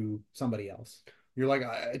to somebody else? You're like,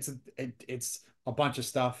 it's a bunch of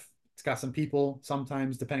stuff. It's got some people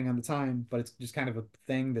sometimes, depending on the time, but it's just kind of a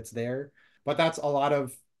thing that's there. But that's a lot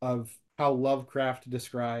of how Lovecraft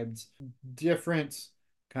described different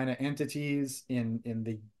kind of entities in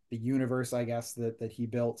the universe, I guess, that he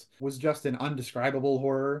built was just an undescribable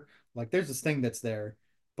horror. Like there's this thing that's there,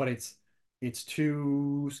 but it's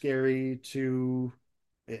too scary, too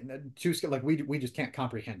scary. Like we just can't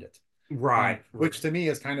comprehend it. Right. Which Right. to me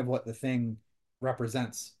is kind of what the thing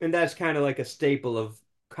represents. And that's kind of like a staple of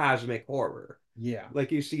cosmic horror. Yeah.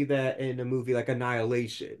 Like you see that in a movie like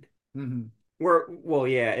Annihilation. Hmm. Where, well,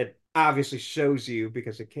 yeah, it obviously shows you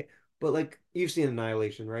because it can't, but like you've seen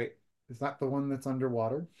Annihilation, right? Is that the one that's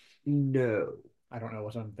underwater? No. I don't know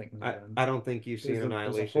what I'm thinking of then. I don't think you've seen There's a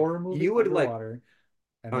Annihilation. horror movie You would like underwater,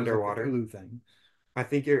 and there's a Underwater. Cthulhu thing. I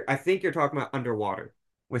think you're talking about Underwater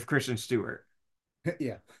with Kristen Stewart.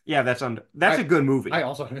 Yeah. Yeah, that's a I good I movie.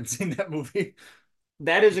 also haven't seen that movie,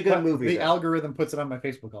 That is a good but movie the though. algorithm puts it on my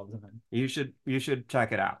Facebook all the time. You should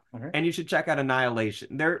check it out. All right. And you should check out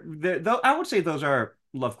Annihilation. Though I would say those are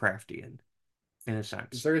Lovecraftian in a Is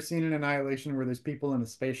sense. there a scene in Annihilation where there's people in a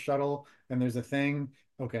space shuttle and there's a thing?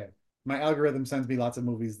 Okay. My algorithm sends me lots of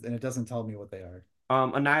movies and it doesn't tell me what they are.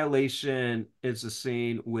 Annihilation is the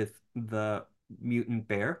scene with the mutant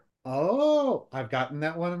bear. Oh, I've gotten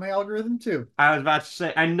that one in my algorithm too. I was about to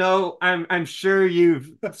say, I know, I'm sure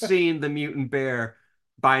you've seen the mutant bear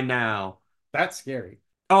by now. That's scary.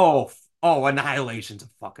 Oh, oh, Annihilation's a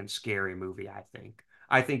fucking scary movie, I think.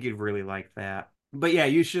 I think you'd really like that. But yeah,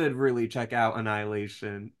 you should really check out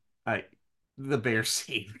Annihilation. Like the bear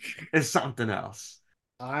scene is something else.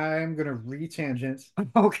 I'm gonna retangent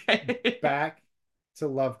Okay. back to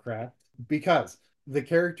Lovecraft because the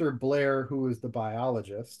character Blair, who is the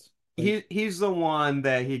biologist, like He's the one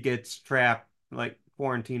that he gets trapped, like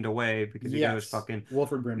quarantined away because he goes yes, fucking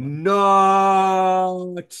Wilford Brimley.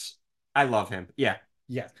 nuts. I love him. Yeah.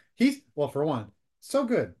 Yes, he's well for one, so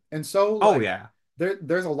good and so Oh like yeah.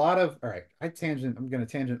 there's a lot of all right. I'm gonna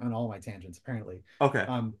tangent on all my tangents apparently. Okay.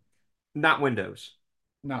 Um, Not Windows.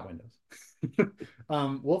 not Windows.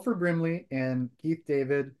 Wilford Brimley and Keith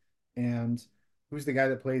David and who's the guy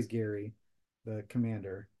that plays Gary, the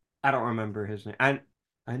commander. I don't remember his name.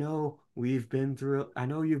 I know I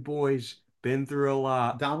know you boys been through a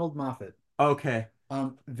lot. Donald Moffat. Okay.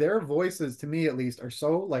 Their voices, to me at least, are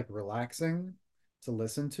so like relaxing to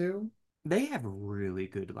listen to. They have really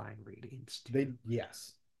good line readings too.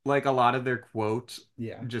 Yes, Like a lot of their quotes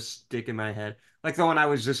yeah, just stick in my head. Like the one I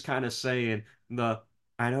was just kind of saying, the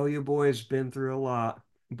I know you boys been through a lot,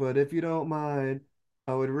 but if you don't mind,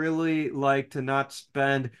 I would really like to not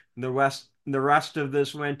spend the rest of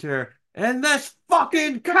this winter in this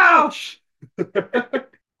fucking couch.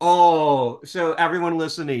 Oh, so everyone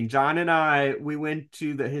listening, John and I, we went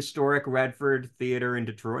to the historic Redford Theater in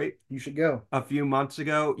Detroit you should go. a few months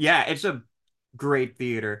ago. Yeah, it's a great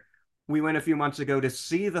theater. We went a few months ago to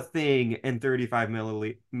see The Thing in 35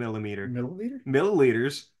 Milliliter?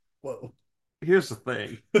 milliliters. Whoa. Here's the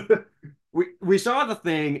thing. We saw The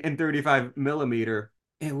Thing in 35 millimeter.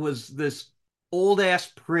 It was this old ass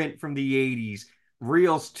print from the 80s.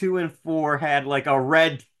 Reels 2 and 4 had like a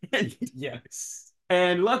red tint. Yes.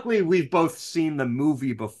 And luckily we've both seen the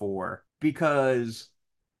movie before because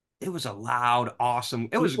it was a loud, awesome.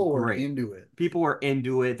 It was People were great. into it. People were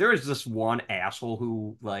into it. There was this one asshole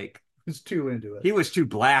who like Was too into it. he was too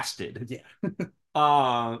blasted.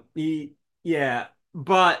 Yeah. He yeah,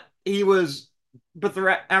 but he was but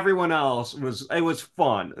everyone else was it was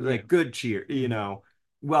fun. Yeah. Like good cheer,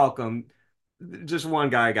 welcome. Just one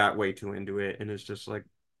guy got way too into it and it's just like,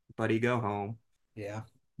 buddy, go home. Yeah.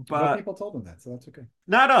 But But people told him that, so that's okay.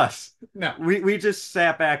 not us. No, We just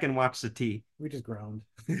sat back and watched the tea. we just groaned.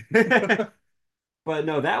 But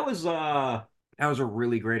no, that was a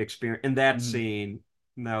really great experience. In that Mhm. scene,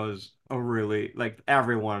 that was a really like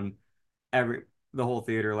every the whole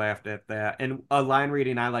theater laughed at that. And a line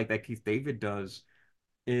reading I like that Keith David does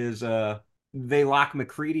is they lock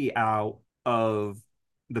McCready out of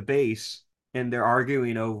the base and they're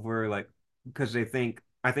arguing over like because they think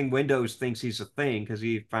I think Windows thinks he's a thing because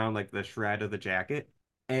he found like the shred of the jacket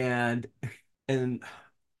and and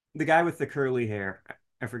the guy with the curly hair,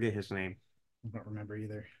 I forget his name. I don't remember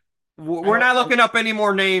either. I We're know not looking up any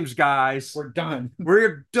more names, guys. we're done.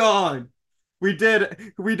 We're done. We did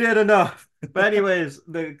enough. But anyways,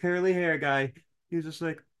 the curly hair guy, he was just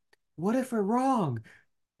like, "What if we're wrong?"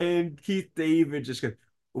 And Keith David just goes,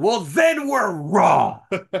 "Well, then we're wrong."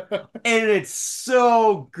 And it's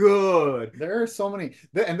so good. There are so many,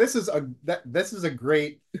 and this is a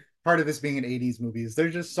great part of this being an 80s movies.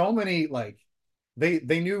 There's just so many like they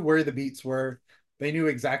knew where the beats were. They knew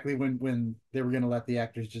exactly when they were gonna let the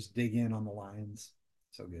actors just dig in on the lines.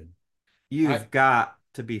 So good. I You've got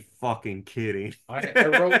to be fucking kidding.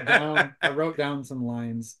 I wrote down some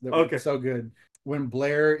lines that were Okay. so good. When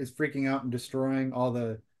Blair is freaking out and destroying all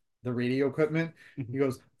the radio equipment, he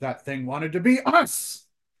goes, "That thing wanted to be us."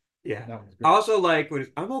 Yeah. That was I great. also like when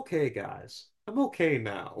I'm okay, guys. I'm okay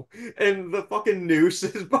now. And the fucking noose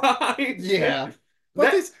is behind. Yeah.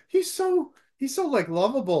 But That he's so like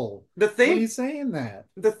lovable the when thing he's saying that.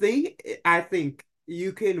 the thing I think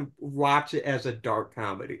you can watch it as a dark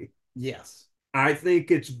comedy. Yes. I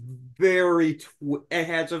think it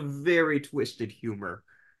has a very twisted humor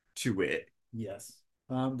to it. Yes.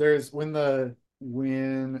 There's when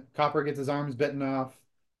Copper gets his arms bitten off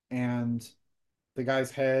and the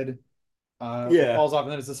guy's head like Yeah. falls off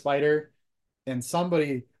and then it's a spider and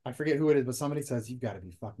somebody I forget who it is, but somebody says, "You've got to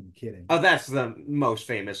be fucking kidding." Oh, that's the most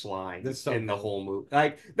famous line That's so in the good. whole movie.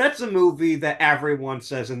 Like that's a movie that everyone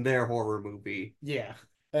says in their horror movie. Yeah.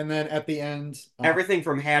 And then at the end, Everything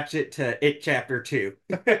from Hatchet to It Chapter 2.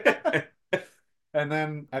 and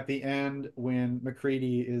then at the end, when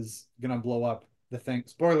McCready is gonna blow up the thing,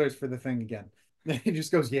 spoilers for the thing again. He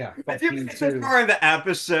just goes, "Yeah, If fuck you you make this too." far in the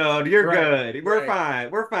episode, you're Right, good. We're right. fine.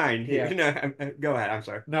 We're fine here. Yeah. Go ahead. I'm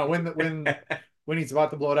sorry. No, when he's about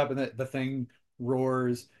to blow it up and the thing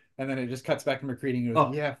roars, and then it just cuts back to McCready and goes,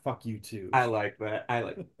 Oh, "Yeah, fuck you too." I like that.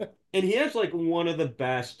 And he has like one of the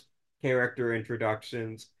best character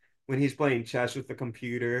introductions when he's playing chess with the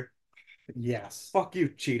computer. Yes. Fuck you,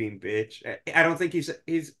 cheating bitch. I don't think he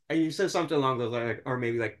says something along those lines, like, or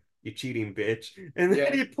maybe like you cheating bitch. And then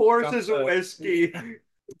Yeah. he pours Dump his the- whiskey.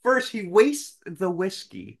 First, he wastes the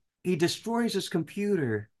whiskey. He destroys his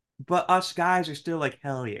computer. But us guys are still like,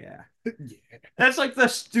 hell yeah. Yeah. That's like the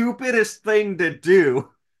stupidest thing to do.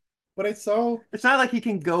 But it's so It's not like he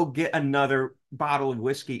can go get another bottle of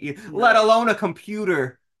whiskey, let right. alone a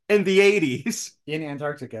computer in the 80s. In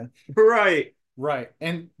Antarctica. Right. Right.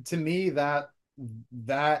 And to me,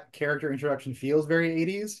 that character introduction feels very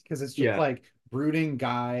 80s because it's just Yeah. like brooding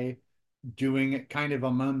guy doing kind of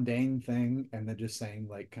a mundane thing and then just saying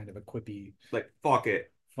like kind of a quippy, Like, fuck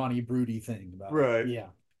it. funny, broody thing about it. Right. Yeah.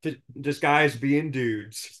 Just guys being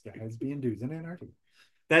dudes. Guys being dudes in Antarctica.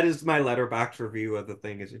 That is my letterbox review of the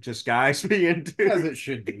thing. Is it just guys being As it dudes?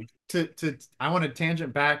 should be. I want to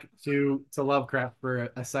tangent back to Lovecraft for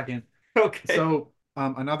a second. Okay. So,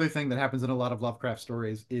 another thing that happens in a lot of Lovecraft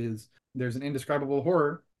stories is there's an indescribable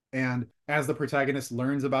horror, and as the protagonist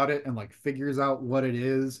learns about it and like figures out what it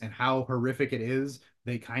is and how horrific it is,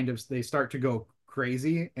 they start to go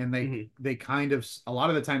crazy, and Mhm. they kind of a lot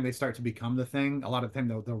of the time they start to become the thing. A lot of the time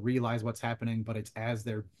they'll realize what's happening, but it's as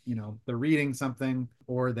they're reading something,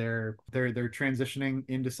 or they're transitioning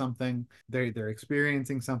into something, they're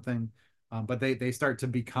experiencing something, but they start to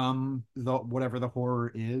become whatever the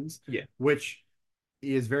horror is, Yeah. which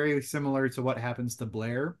is very similar to what happens to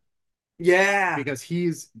Blair, Yeah. because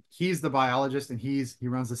he's the biologist, and he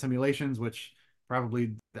runs the simulations, which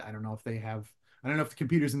probably, I don't know if they have, I don't know if the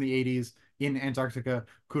computers in the 80s in Antarctica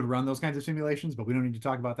could run those kinds of simulations, but we don't need to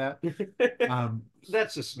talk about that. Um,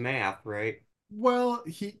 That's just math, right? well,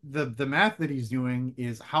 the math that he's doing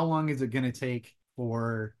is how long is it going to take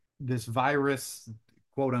for this virus,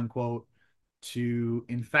 quote unquote, to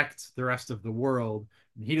infect the rest of the world.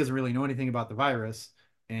 And he doesn't really know anything about the virus,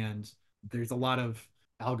 and there's a lot of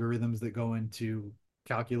algorithms that go into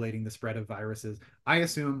calculating the spread of viruses. I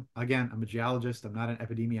assume, again, I'm a geologist, I'm not an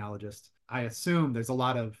epidemiologist. I assume there's a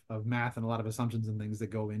lot of math and a lot of assumptions and things that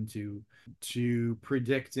go into to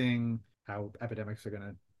predicting how epidemics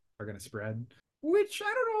are gonna spread. Which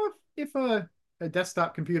I don't know if a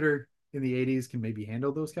desktop computer in the 80s can maybe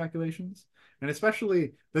handle those calculations. And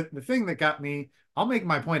especially the thing that got me, I'll make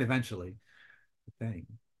my point eventually. The thing,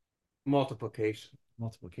 Multiplication.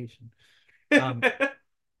 multiplication. Um,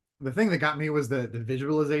 the thing that got me was the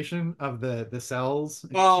visualization of the cells.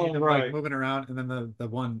 And you see Oh, them like right. moving around, and then the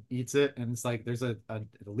one eats it, and it's like there's a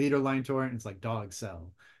leader line to it, and it's like dog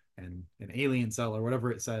cell and an alien cell or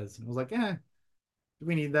whatever it says. And I was like, do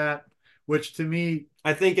we need that? Which to me,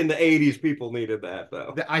 I think in the 80s people needed that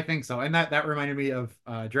though. I think so, and that reminded me of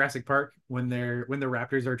Jurassic Park when the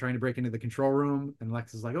Raptors are trying to break into the control room, and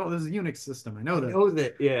Lex is like, "Oh, this is a Unix system. I know I that." know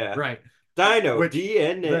that, yeah. Right. Dino Which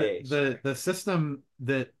DNA. the system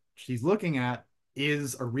that she's looking at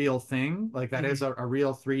is a real thing. Like that is Mhm. a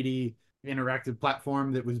real 3D interactive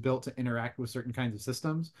platform that was built to interact with certain kinds of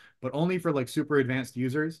systems, but only for like super advanced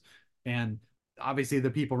users. And obviously the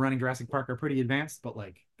people running Jurassic Park are pretty advanced, but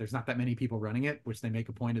like there's not that many people running it, which they make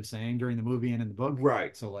a point of saying during the movie and in the book.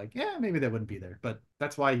 Right. So like, yeah, maybe that wouldn't be there. But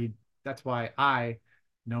that's why I,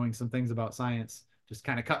 knowing some things about science, just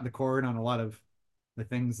kind of cut the cord on a lot of the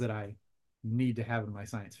things that I need to have in my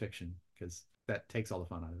science fiction, because that takes all the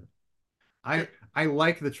fun out of it. I It, I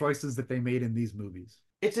like the choices that they made in these movies.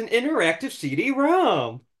 it's an interactive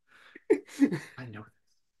CD-ROM. I know.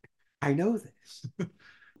 I know this.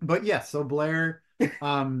 But yes, so Blair,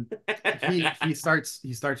 um, he starts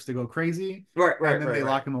to go crazy, Right, and right, then right, they right.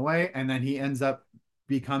 lock him away, and then he ends up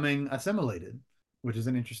becoming assimilated, which is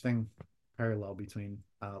an interesting parallel between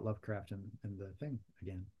Lovecraft and the Thing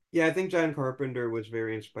again. Yeah, I think John Carpenter was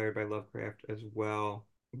very inspired by Lovecraft as well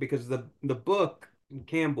because the book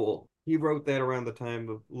Campbell, he wrote that around the time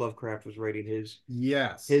of Lovecraft was writing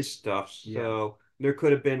Yes. his stuff. Yeah. So there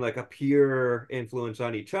could have been like a pure influence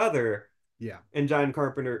on each other. Yeah. And John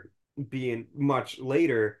Carpenter, being much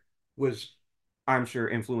later, was, I'm sure,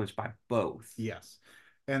 influenced by both. Yes.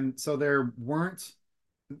 And so there were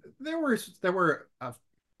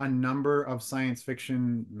a number of science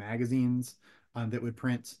fiction magazines that would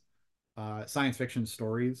print science fiction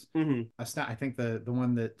stories. Hmm. I think the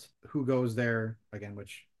one that Who Goes There again,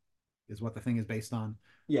 which is what the Thing is based on,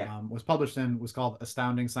 Yeah. was called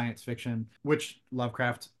Astounding Science Fiction, which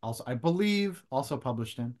Lovecraft also, I believe, also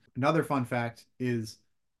published in. Another fun fact is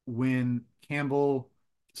when Campbell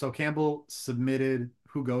submitted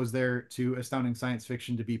Who Goes There to Astounding Science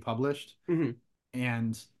Fiction to be published, Hmm.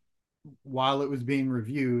 and while it was being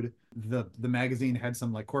reviewed, the magazine had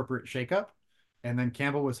some like corporate shakeup, and then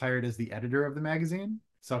Campbell was hired as the editor of the magazine.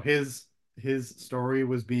 So his story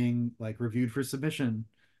was being like reviewed for submission,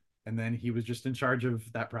 and then he was just in charge of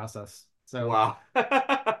that process. So Wow.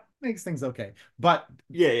 makes things okay. But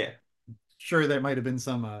Yeah, yeah. sure, there might have been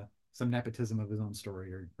some nepotism of his own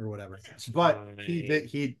story or whatever. That's But he did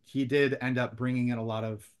fine. he did end up bringing in a lot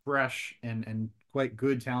of fresh and quite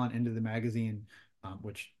good talent into the magazine,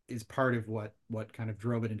 which is part of what kind of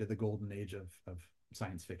drove it into the golden age of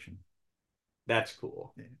science fiction. That's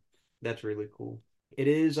cool. Yeah. That's really cool. It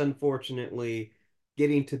is unfortunately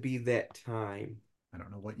getting to be that time. I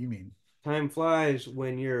don't know what you mean. Time flies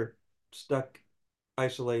when you're stuck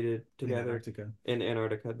isolated In together Antarctica. in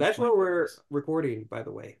Antarctica. Which That's where might be we're worse. recording, by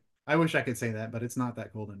the way. I wish I could say that, but it's not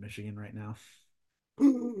that cold in Michigan right now.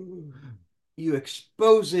 You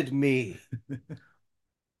exposed me.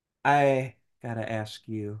 I gotta ask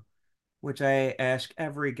you, which I ask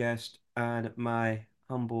every guest on my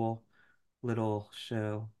humble little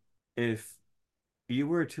show, if you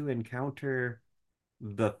were to encounter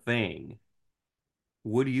the thing,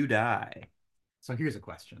 would you die? So here's a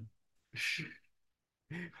question.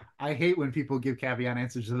 I hate when people give caveat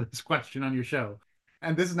answers to this question on your show.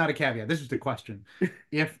 And this is not a caveat, this is just a question.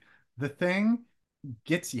 If the thing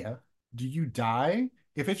gets you, do you die?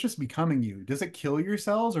 If it's just becoming you, does it kill your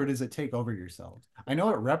cells or does it take over your cells? I know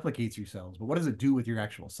it replicates your cells, but what does it do with your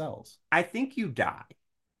actual cells? I think you die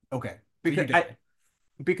Okay, so you because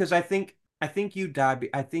die. I think you die.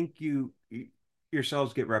 I think your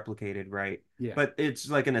cells get replicated, right? Yeah. But it's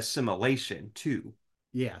like an assimilation too.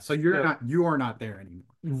 Yeah, so So, you are not there anymore.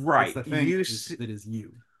 It's right. the thing that is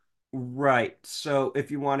you. Right. So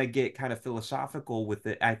if you want to get kind of philosophical with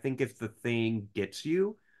it, I think if the thing gets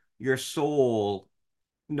you, your soul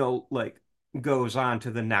no like goes on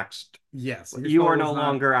to the next. Yes, your You are soul is no not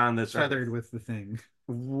longer on this earth. tethered with the thing.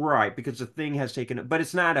 Right, because the thing has taken it, but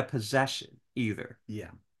it's not a possession either.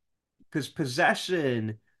 Yeah, Because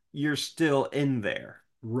possession, you're still in there.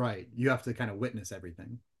 right. You have to kind of witness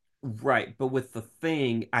everything. Right, but with the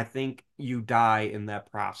thing, I think you die in that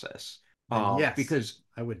process. Then yes, Because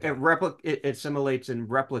I would it die. it assimilates and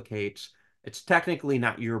replicates. It's technically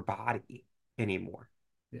not your body anymore.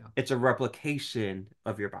 Yeah, It's a replication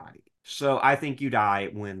of your body. So I think you die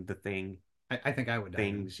when the thing I think I would die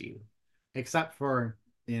then. things you. Except for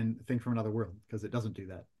in Thing from Another World, because it doesn't do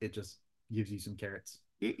that. It just gives you some carrots.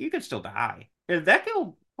 You could still die. And that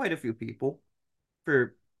killed quite a few people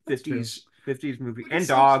for That's true. 50s movie But and it's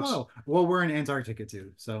so dogs. slow. Well, we're in Antarctica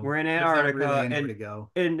too, so We're in there's not really Antarctica anywhere to go.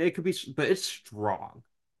 and it could be, but it's strong.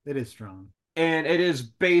 It is strong, And it is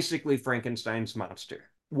basically Frankenstein's monster,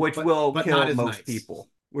 which will but not kill as most nice. people,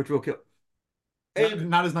 which will kill. Not, And,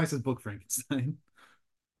 not as nice as Book Frankenstein.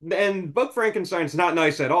 and Book Frankenstein's not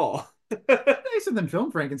nice at all. Nicer than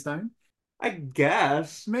Film Frankenstein, I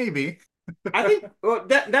guess. maybe. I think well,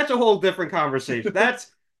 that's a whole different conversation.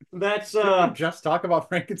 That's Didn't we just talk about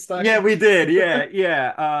Frankenstein? yeah, we did. Yeah,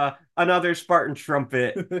 yeah. Another Spartan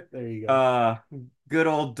trumpet. There you go. Good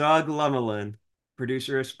old Doug Lumlin,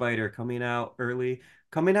 producer of Spider, coming out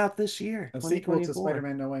this year, A sequel to 2024.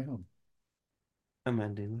 Spider-Man No Way Home. I'm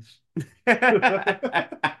ending this.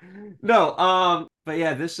 No, but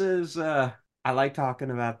yeah, this is I like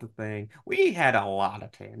talking about the thing. We had a lot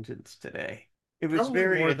of tangents today. It was Probably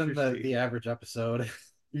very more than the interesting. average episode.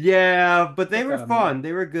 Yeah, but they Took were that a minute. fun.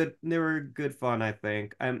 They were good. They were good fun, I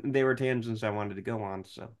think. They were tangents I wanted to go on,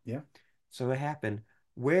 so Yeah. so it happened.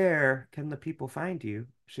 Where can the people find you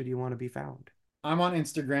should you want to be found? I'm on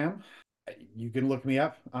Instagram. You can look me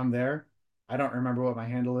up. I'm there. I don't remember what my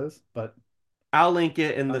handle is, but I'll link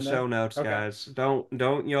it in the I'm there. show notes, Okay. guys. Don't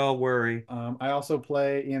y'all worry. I also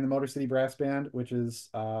play in the Motor City Brass Band, which is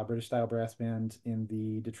a British style brass band in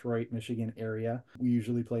the Detroit, Michigan area. We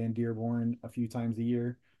usually play in Dearborn a few times a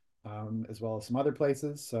year, as well as some other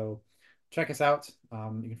places. So check us out.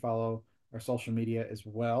 You can follow our social media as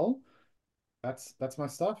well. That's my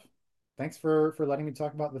stuff. Thanks for letting me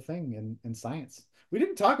talk about the thing in science. We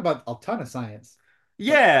didn't talk about a ton of science, but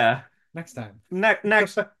Yeah. next time.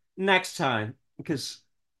 Next time. Because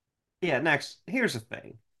yeah, next here's the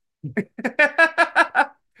thing.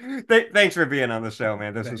 Thanks for being on the show,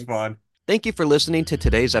 man. This was Thanks. fun. Thank you for listening to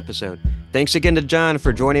today's episode. Thanks again to John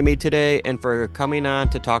for joining me today and for coming on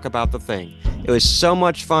to talk about the thing. It was so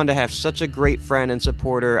much fun to have such a great friend and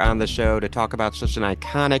supporter on the show to talk about such an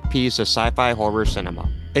iconic piece of sci-fi horror cinema.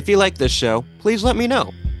 If you like this show, please let me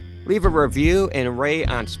know. Leave a review and rate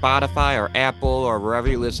on Spotify or Apple or wherever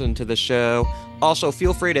you listen to the show. Also,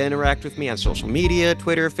 feel free to interact with me on social media,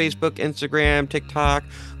 Twitter, Facebook, Instagram, TikTok,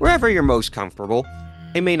 wherever you're most comfortable.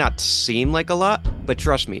 It may not seem like a lot, but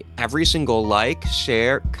trust me, every single like,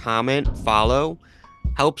 share, comment, follow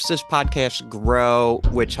helps this podcast grow,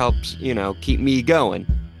 which helps, keep me going.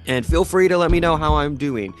 And feel free to let me know how I'm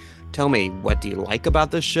doing. Tell me, what do you like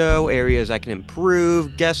about the show? Areas I can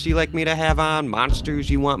improve? Guests you like me to have on? Monsters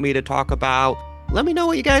you want me to talk about? Let me know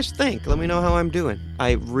what you guys think. Let me know how I'm doing.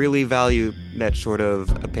 I really value that sort of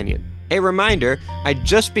opinion. A reminder, I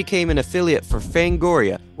just became an affiliate for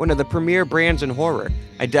Fangoria, one of the premier brands in horror.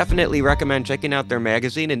 I definitely recommend checking out their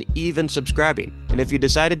magazine and even subscribing. And if you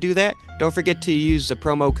decide to do that, don't forget to use the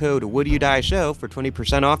promo code WoodYouDieShow for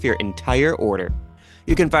 20% off your entire order.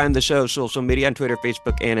 You can find the show's social media on Twitter,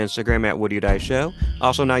 Facebook, and Instagram at Would You Die Show.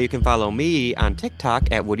 Also, now you can follow me on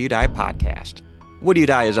TikTok at Would You Die Podcast. Would You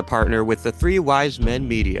Die is a partner with the Three Wise Men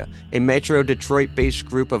Media, a Metro Detroit-based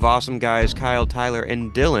group of awesome guys, Kyle, Tyler,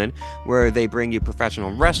 and Dylan, where they bring you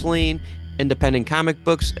professional wrestling, independent comic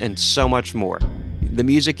books, and so much more. The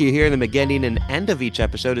music you hear in the beginning and end of each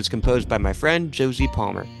episode is composed by my friend Josie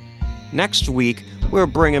Palmer. Next week, we're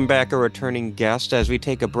bringing back a returning guest as we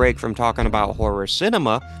take a break from talking about horror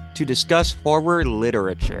cinema to discuss horror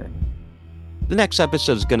literature. The next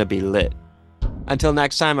episode is going to be lit. Until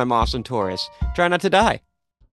next time, I'm Austin Torres. Try not to die.